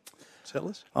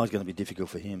 Sellers? Oh, it's going to be difficult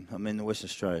for him. I mean, the West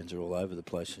Australians are all over the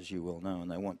place, as you well know, and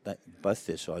they want that. Both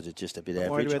their sides are just a bit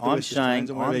average.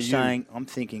 I'm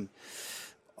thinking.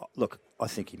 Look, I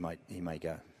think he may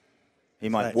go. He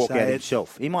might walk out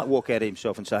himself. He might walk out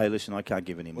himself and say, "Hey, listen, I can't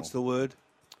give any more." What's the word?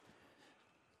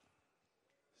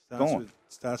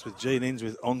 Starts with G and ends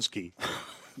with Onsky.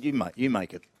 You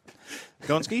make it.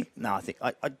 Gonski? No, I think.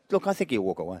 I think he'll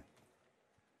walk away.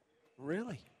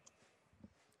 Really?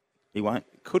 He won't.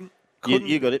 Couldn't.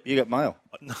 You got it. You got mail.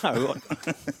 No,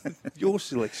 your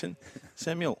selection,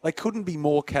 Samuel. They couldn't be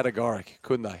more categoric,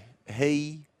 couldn't they?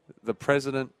 He, the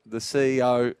president, the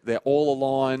CEO, they're all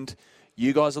aligned.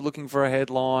 You guys are looking for a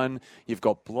headline. You've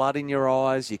got blood in your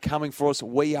eyes. You're coming for us.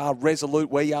 We are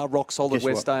resolute. We are rock solid.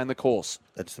 We're staying the course.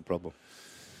 That's the problem.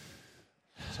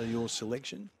 So your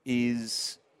selection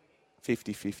is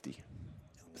 50-50.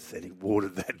 Pathetic.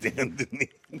 Watered that down, didn't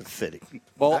he? Pathetic.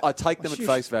 Well, I take them at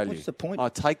face value. What's the point? I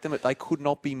take them at they could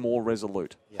not be more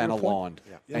resolute and aligned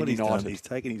You know what and he's done? united. He's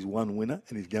taken his one winner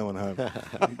and he's going home.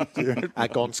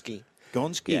 Gonski.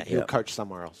 Gonski? Yeah, he'll coach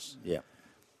somewhere else. Yeah.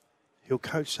 He'll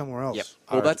coach somewhere else. Yep.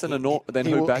 Well, that's an enormous. Then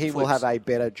who backflips? He will have a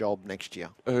better job next year.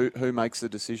 Who makes the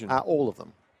decision? All of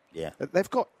them. Yeah.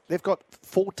 They've got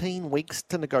 14 weeks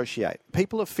to negotiate.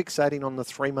 People are fixating on the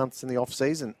 3 months in the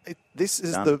off-season. This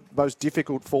is the most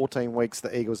difficult 14 weeks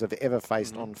the Eagles have ever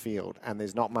faced on field, and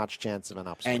there's not much chance of an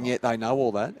upset. And yet they know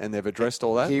all that, and they've addressed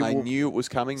all that. They knew it was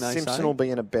coming, they Simpson say. will be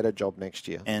in a better job next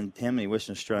year. And how many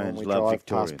Western Australians when we love drive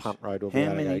Victorians? past Punt Road, we'll be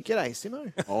able to go, "G'day,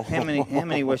 Simo." How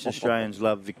many Western Australians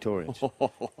love Victorians?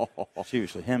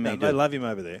 Seriously, how many? They love him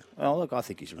over there. Oh, look, I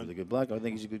think he's a really good bloke. I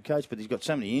think he's a good coach, but he's got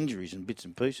so many injuries and bits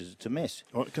and pieces. It's a mess.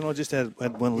 Can I just add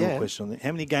one little question on that?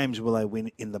 How many games will they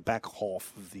win in the back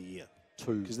half of the year?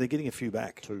 2. Because they're getting a few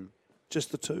back. 2.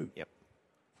 Just the 2? Yep.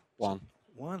 1.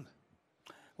 Well,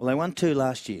 they won 2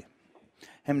 last year.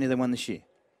 How many have they won this year?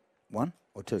 1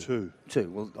 or 2? 2.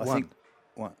 2. Well, I think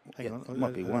one. Hang on. It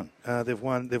might be 1. They've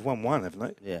won 1, haven't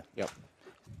they? Yeah. Yep.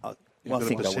 You've got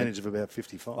a percentage of about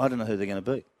 55. I don't know who they're going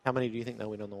to beat. How many do you think they'll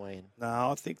win on the way in?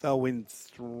 No, I think they'll win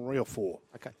 3 or 4.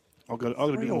 Okay. I've got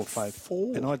to be more faith.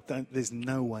 4? And there's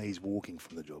no way he's walking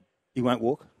from the job. He won't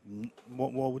walk?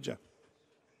 Why would you?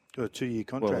 Got a 2-year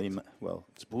contract. Well,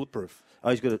 it's bulletproof.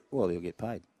 Oh, he'll get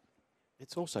paid.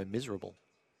 It's also miserable.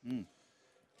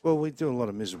 Well, we do a lot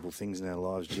of miserable things in our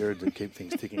lives, Jared, to keep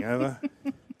things ticking over.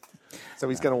 So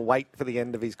he's going to wait for the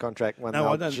end of his contract when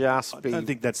I they'll just be don't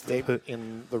think that's deep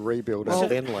in the rebuild and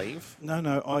then leave.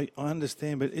 No, I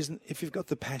understand, but if you've got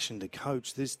the passion to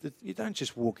coach, you don't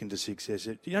just walk into success.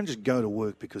 You don't just go to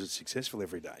work because it's successful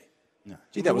every day. No.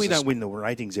 We don't win the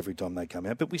ratings every time they come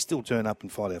out, but we still turn up and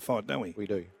fight our fight, don't we? We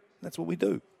do. That's what we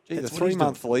do. Gee, the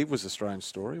 3-month leave was a strange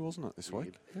story, wasn't it, this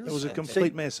week? It was a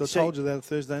complete mess. I told you that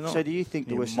Thursday night. So do you think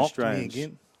the Western mocked me Australians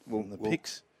again on the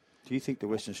picks? Do you think the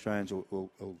Western Australians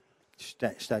will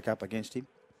stack up against him?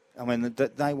 I mean,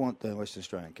 they want the Western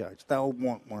Australian coach. They'll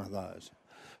want one of those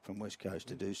from West Coast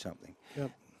to do something. Yep.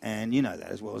 And you know that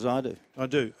as well as I do. I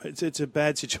do. It's a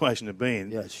bad situation to be in.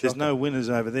 Yeah, it's There's shocking. no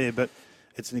winners over there, but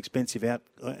it's an expensive out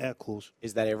clause.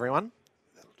 Is that everyone?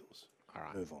 That'll do us. All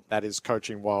right. Move on. That is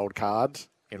coaching wild card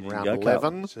in round go,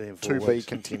 11. See you in 4 4 to weeks. be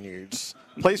continued.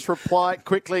 Please reply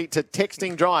quickly to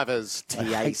texting drivers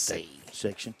TAC.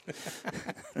 Section.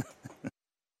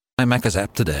 Macca's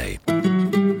app today.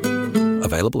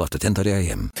 Available after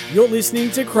 10:30am. You're listening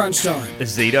to Crunch Time.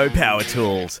 Zito Power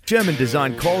Tools. German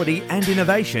design quality and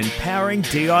innovation powering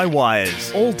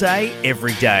DIYers. All day,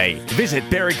 every day. Visit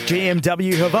Berwick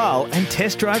GMW Haval and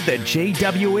test drive the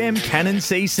GWM Cannon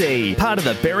CC. Part of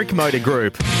the Berwick Motor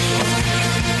Group.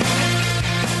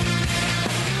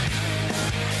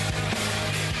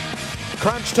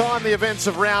 Crunch time, the events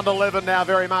of round 11 now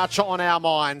very much on our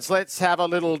minds. Let's have a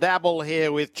little dabble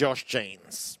here with Josh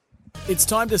Jeans. It's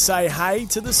time to say hey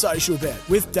to the social bet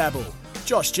with Dabble.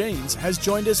 Josh Jeans has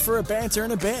joined us for a banter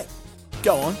and a bet.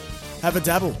 Go on, have a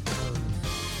dabble.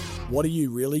 What are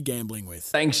you really gambling with?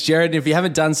 Thanks, Jared. If you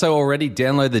haven't done so already,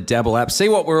 download the Dabble app. See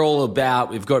what we're all about.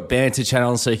 We've got banter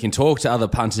channels so you can talk to other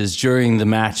punters during the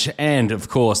match, and, of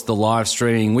course, the live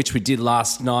streaming, which we did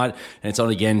last night, and it's on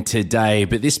again today.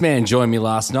 But this man joined me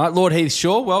last night. Lord Heath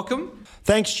Shaw, welcome.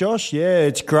 Thanks, Josh. Yeah,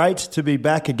 it's great to be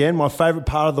back again. My favourite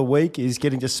part of the week is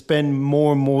getting to spend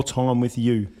more and more time with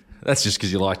you. That's just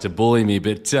because you like to bully me.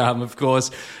 But, of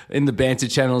course, in the banter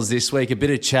channels this week, a bit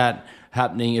of chat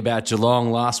happening about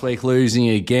Geelong last week losing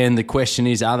again. The question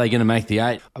is, are they going to make the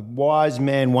 8? A wise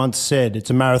man once said, it's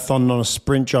a marathon, not a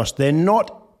sprint, Josh. They're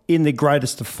not in the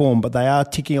greatest of form, but they are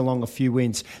ticking along a few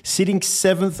wins. Sitting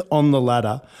 7th on the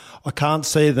ladder, I can't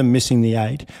see them missing the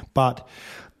 8, but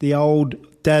the old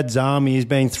Dad's Army is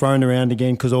being thrown around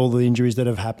again because all the injuries that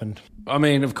have happened. I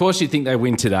mean, of course you think they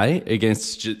win today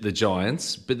against the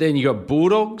Giants, but then you got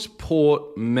Bulldogs,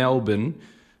 Port, Melbourne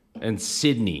and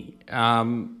Sydney.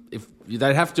 If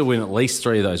they'd have to win at least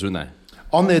 3 of those, wouldn't they?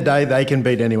 On their day, they can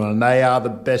beat anyone. They are the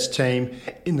best team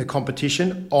in the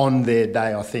competition on their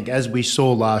day, I think, as we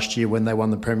saw last year when they won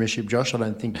the premiership, Josh. I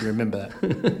don't think you remember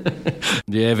that.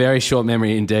 Yeah, very short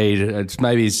memory indeed.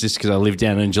 Maybe it's just because I live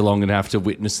down in Geelong and have to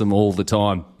witness them all the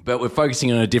time. But we're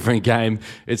focusing on a different game.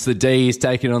 It's the D's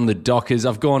taking on the Dockers.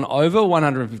 I've gone over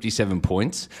 157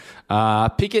 points.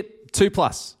 Pickett,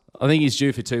 2+. I think he's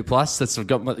due for 2+. That's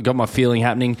got my feeling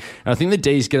happening. And I think the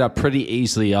D's get up pretty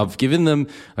easily. I've given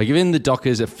the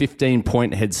Dockers a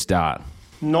 15-point head start.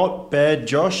 Not bad,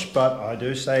 Josh, but I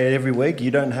do say it every week.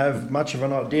 You don't have much of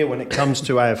an idea when it comes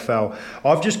to AFL.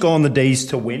 I've just gone the D's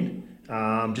to win.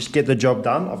 Just get the job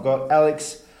done. I've got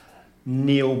Alex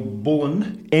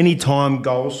Neil-Bullen, anytime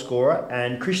goal scorer,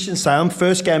 and Christian Salem,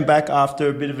 first game back after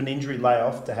a bit of an injury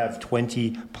layoff, to have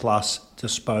 20+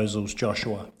 disposals,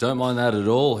 Joshua. Don't mind that at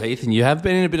all, Heath. And you have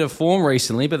been in a bit of form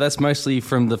recently, but that's mostly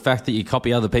from the fact that you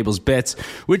copy other people's bets,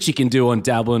 which you can do on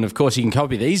Dabble. And, of course, you can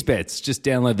copy these bets. Just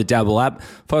download the Dabble app,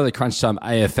 follow the Crunch Time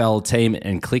AFL team,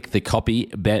 and click the copy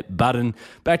bet button.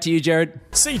 Back to you, Jared.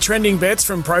 See trending bets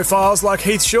from profiles like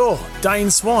Heath Shaw,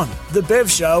 Dane Swan, The Bev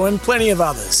Show, and plenty of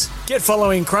others. Get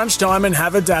following Crunch Time and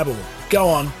have a dabble. Go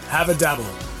on, have a dabble.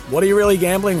 What are you really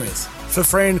gambling with? For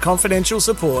free and confidential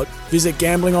support, visit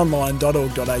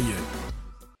gamblingonline.org.au.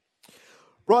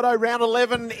 Righto, round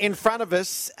 11 in front of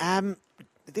us.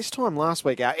 This time last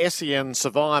week, our SEN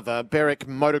survivor, Berwick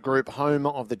Motor Group, home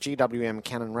of the GWM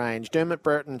Cannon Range, Dermot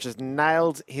Brereton just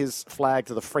nailed his flag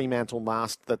to the Fremantle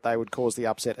mast that they would cause the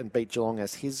upset and beat Geelong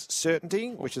as his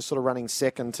certainty, which is sort of running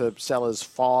second to Sellers'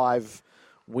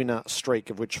 5-winner streak,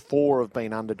 of which 4 have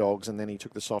been underdogs, and then he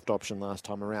took the soft option last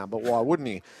time around. But why wouldn't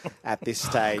he at this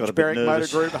stage? Berwick Motor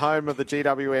Group, home of the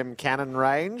GWM Cannon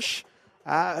Range.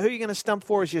 Who are you going to stump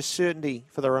for as your certainty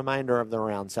for the remainder of the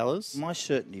round, Sellers? My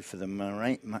certainty for the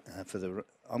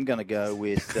I'm going to go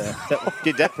with...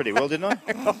 did that pretty well, didn't I?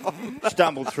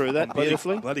 Stumbled through that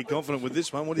beautifully. Bloody confident with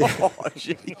this one. What do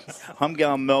you think? I'm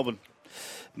going Melbourne.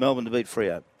 Melbourne to beat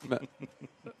Freo.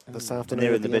 This afternoon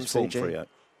they're in the at the best form, MCG. Freo.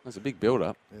 That's a big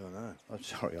build-up. Yeah, I know. I'm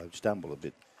sorry, I stumbled a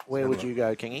bit. Where would you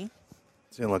go, Kingy?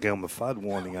 Sound like Elmer Fudd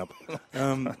winding up.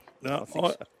 I'm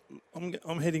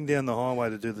heading down the highway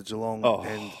to do the Geelong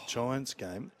and Giants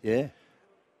game. Yeah.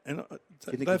 And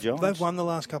they've won the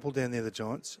last couple down there, the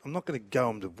Giants. I'm not going to go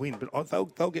them to win, but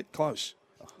they'll get close.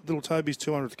 Little Toby's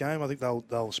 200th game, I think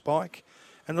they'll spike.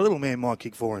 And the little man might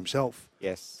kick 4 himself.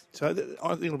 Yes. So I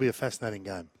think it'll be a fascinating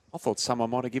game. I thought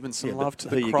someone might have given some love to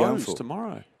the Crows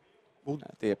tomorrow. Well,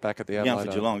 they're back at the Adelaide. You're going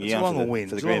for Geelong. Geelong will win.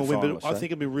 For the Geelong grand will win, but finals, I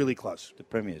think it'll be really close. The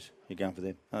Premiers. You're going for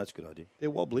them. Oh, that's a good idea.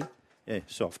 They're wobbly. Yeah,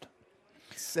 soft.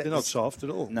 They're not soft at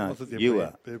all. No, I think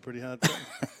they're pretty hard.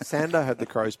 Sando had the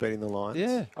Crows beating the Lions.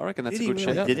 Yeah, I reckon that's a good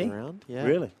shout. shout. Did he? Yeah.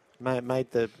 Really?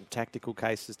 Made the tactical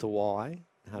case as to why,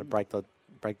 how to break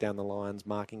down the Lions'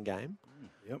 marking game.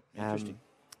 Yep, interesting.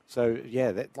 So,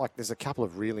 yeah, there's a couple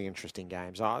of really interesting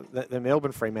games. The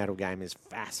Melbourne Fremantle game is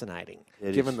fascinating,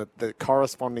 given that the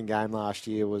corresponding game last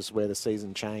year was where the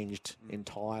season changed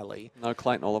entirely. No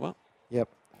Clayton Oliver. Yep.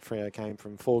 Freo came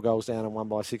from 4 goals down and won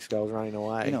by 6 goals running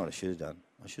away. You know what I should have done?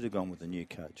 I should have gone with the new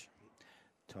coach,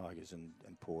 Tigers and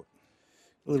Port.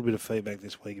 A little bit of feedback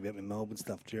this week about my Melbourne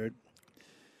stuff, Jared.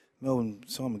 Melbourne,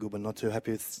 Simon Goodwin, not too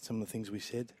happy with some of the things we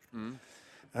said.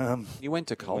 You went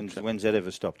to culture. When's that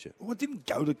ever stopped you? Well, I didn't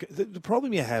go to... The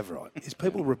problem you have, right, is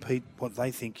people repeat what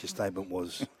they think your statement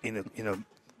was in a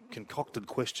concocted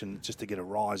question just to get a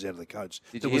rise out of the coach.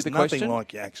 Did there you was hear the nothing question?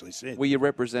 like you actually said. Were you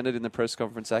represented in the press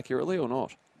conference accurately or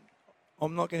not?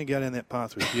 I'm not going to go down that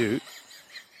path with you.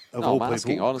 Of No, all I'm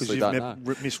asking, people, honestly, because don't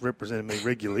you've misrepresented me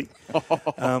regularly.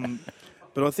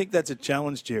 But I think that's a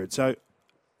challenge, Jared. So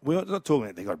we're not talking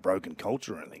about they've got a broken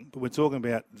culture or anything, but we're talking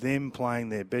about them playing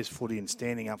their best footy and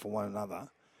standing up for one another.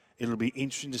 It'll be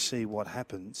interesting to see what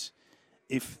happens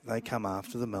if they come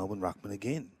after the Melbourne Ruckman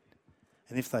again.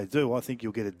 And if they do, I think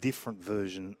you'll get a different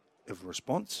version of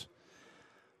response.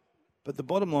 But the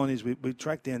bottom line is we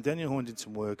tracked down, Daniel Horn did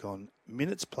some work on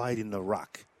minutes played in the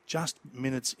ruck, just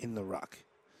minutes in the ruck.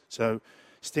 So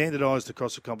standardised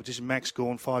across the competition. Max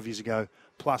Gawn 5 years ago,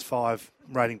 +5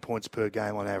 rating points per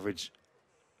game on average,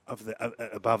 above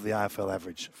the AFL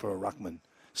average for a ruckman.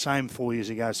 Same 4 years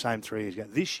ago, same 3 years ago.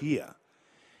 This year,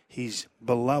 he's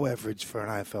below average for an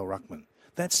AFL ruckman.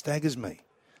 That staggers me.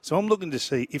 So I'm looking to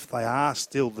see if they are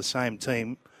still the same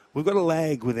team. We've got a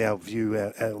lag with our view,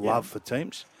 our love for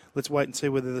teams. Let's wait and see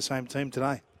whether they're the same team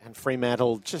today. And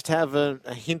Fremantle just have a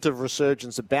hint of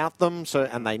resurgence about them,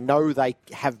 and they know they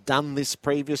have done this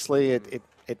previously.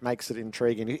 It makes it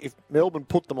intriguing. If Melbourne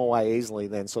put them away easily,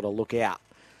 then sort of look out.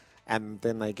 And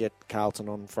then they get Carlton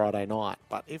on Friday night.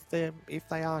 But if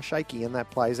they are shaky and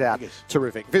that plays out,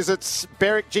 terrific. Visits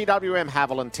Berwick GWM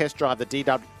Haviland, test drive the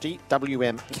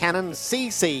GWM Cannon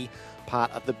CC,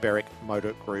 part of the Berwick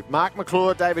Motor Group. Mark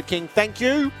McClure, David King, thank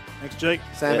you. Thanks, Jake.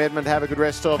 Sam Edmund, have a good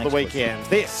rest of the weekend.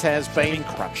 This has been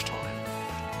Crunch Time.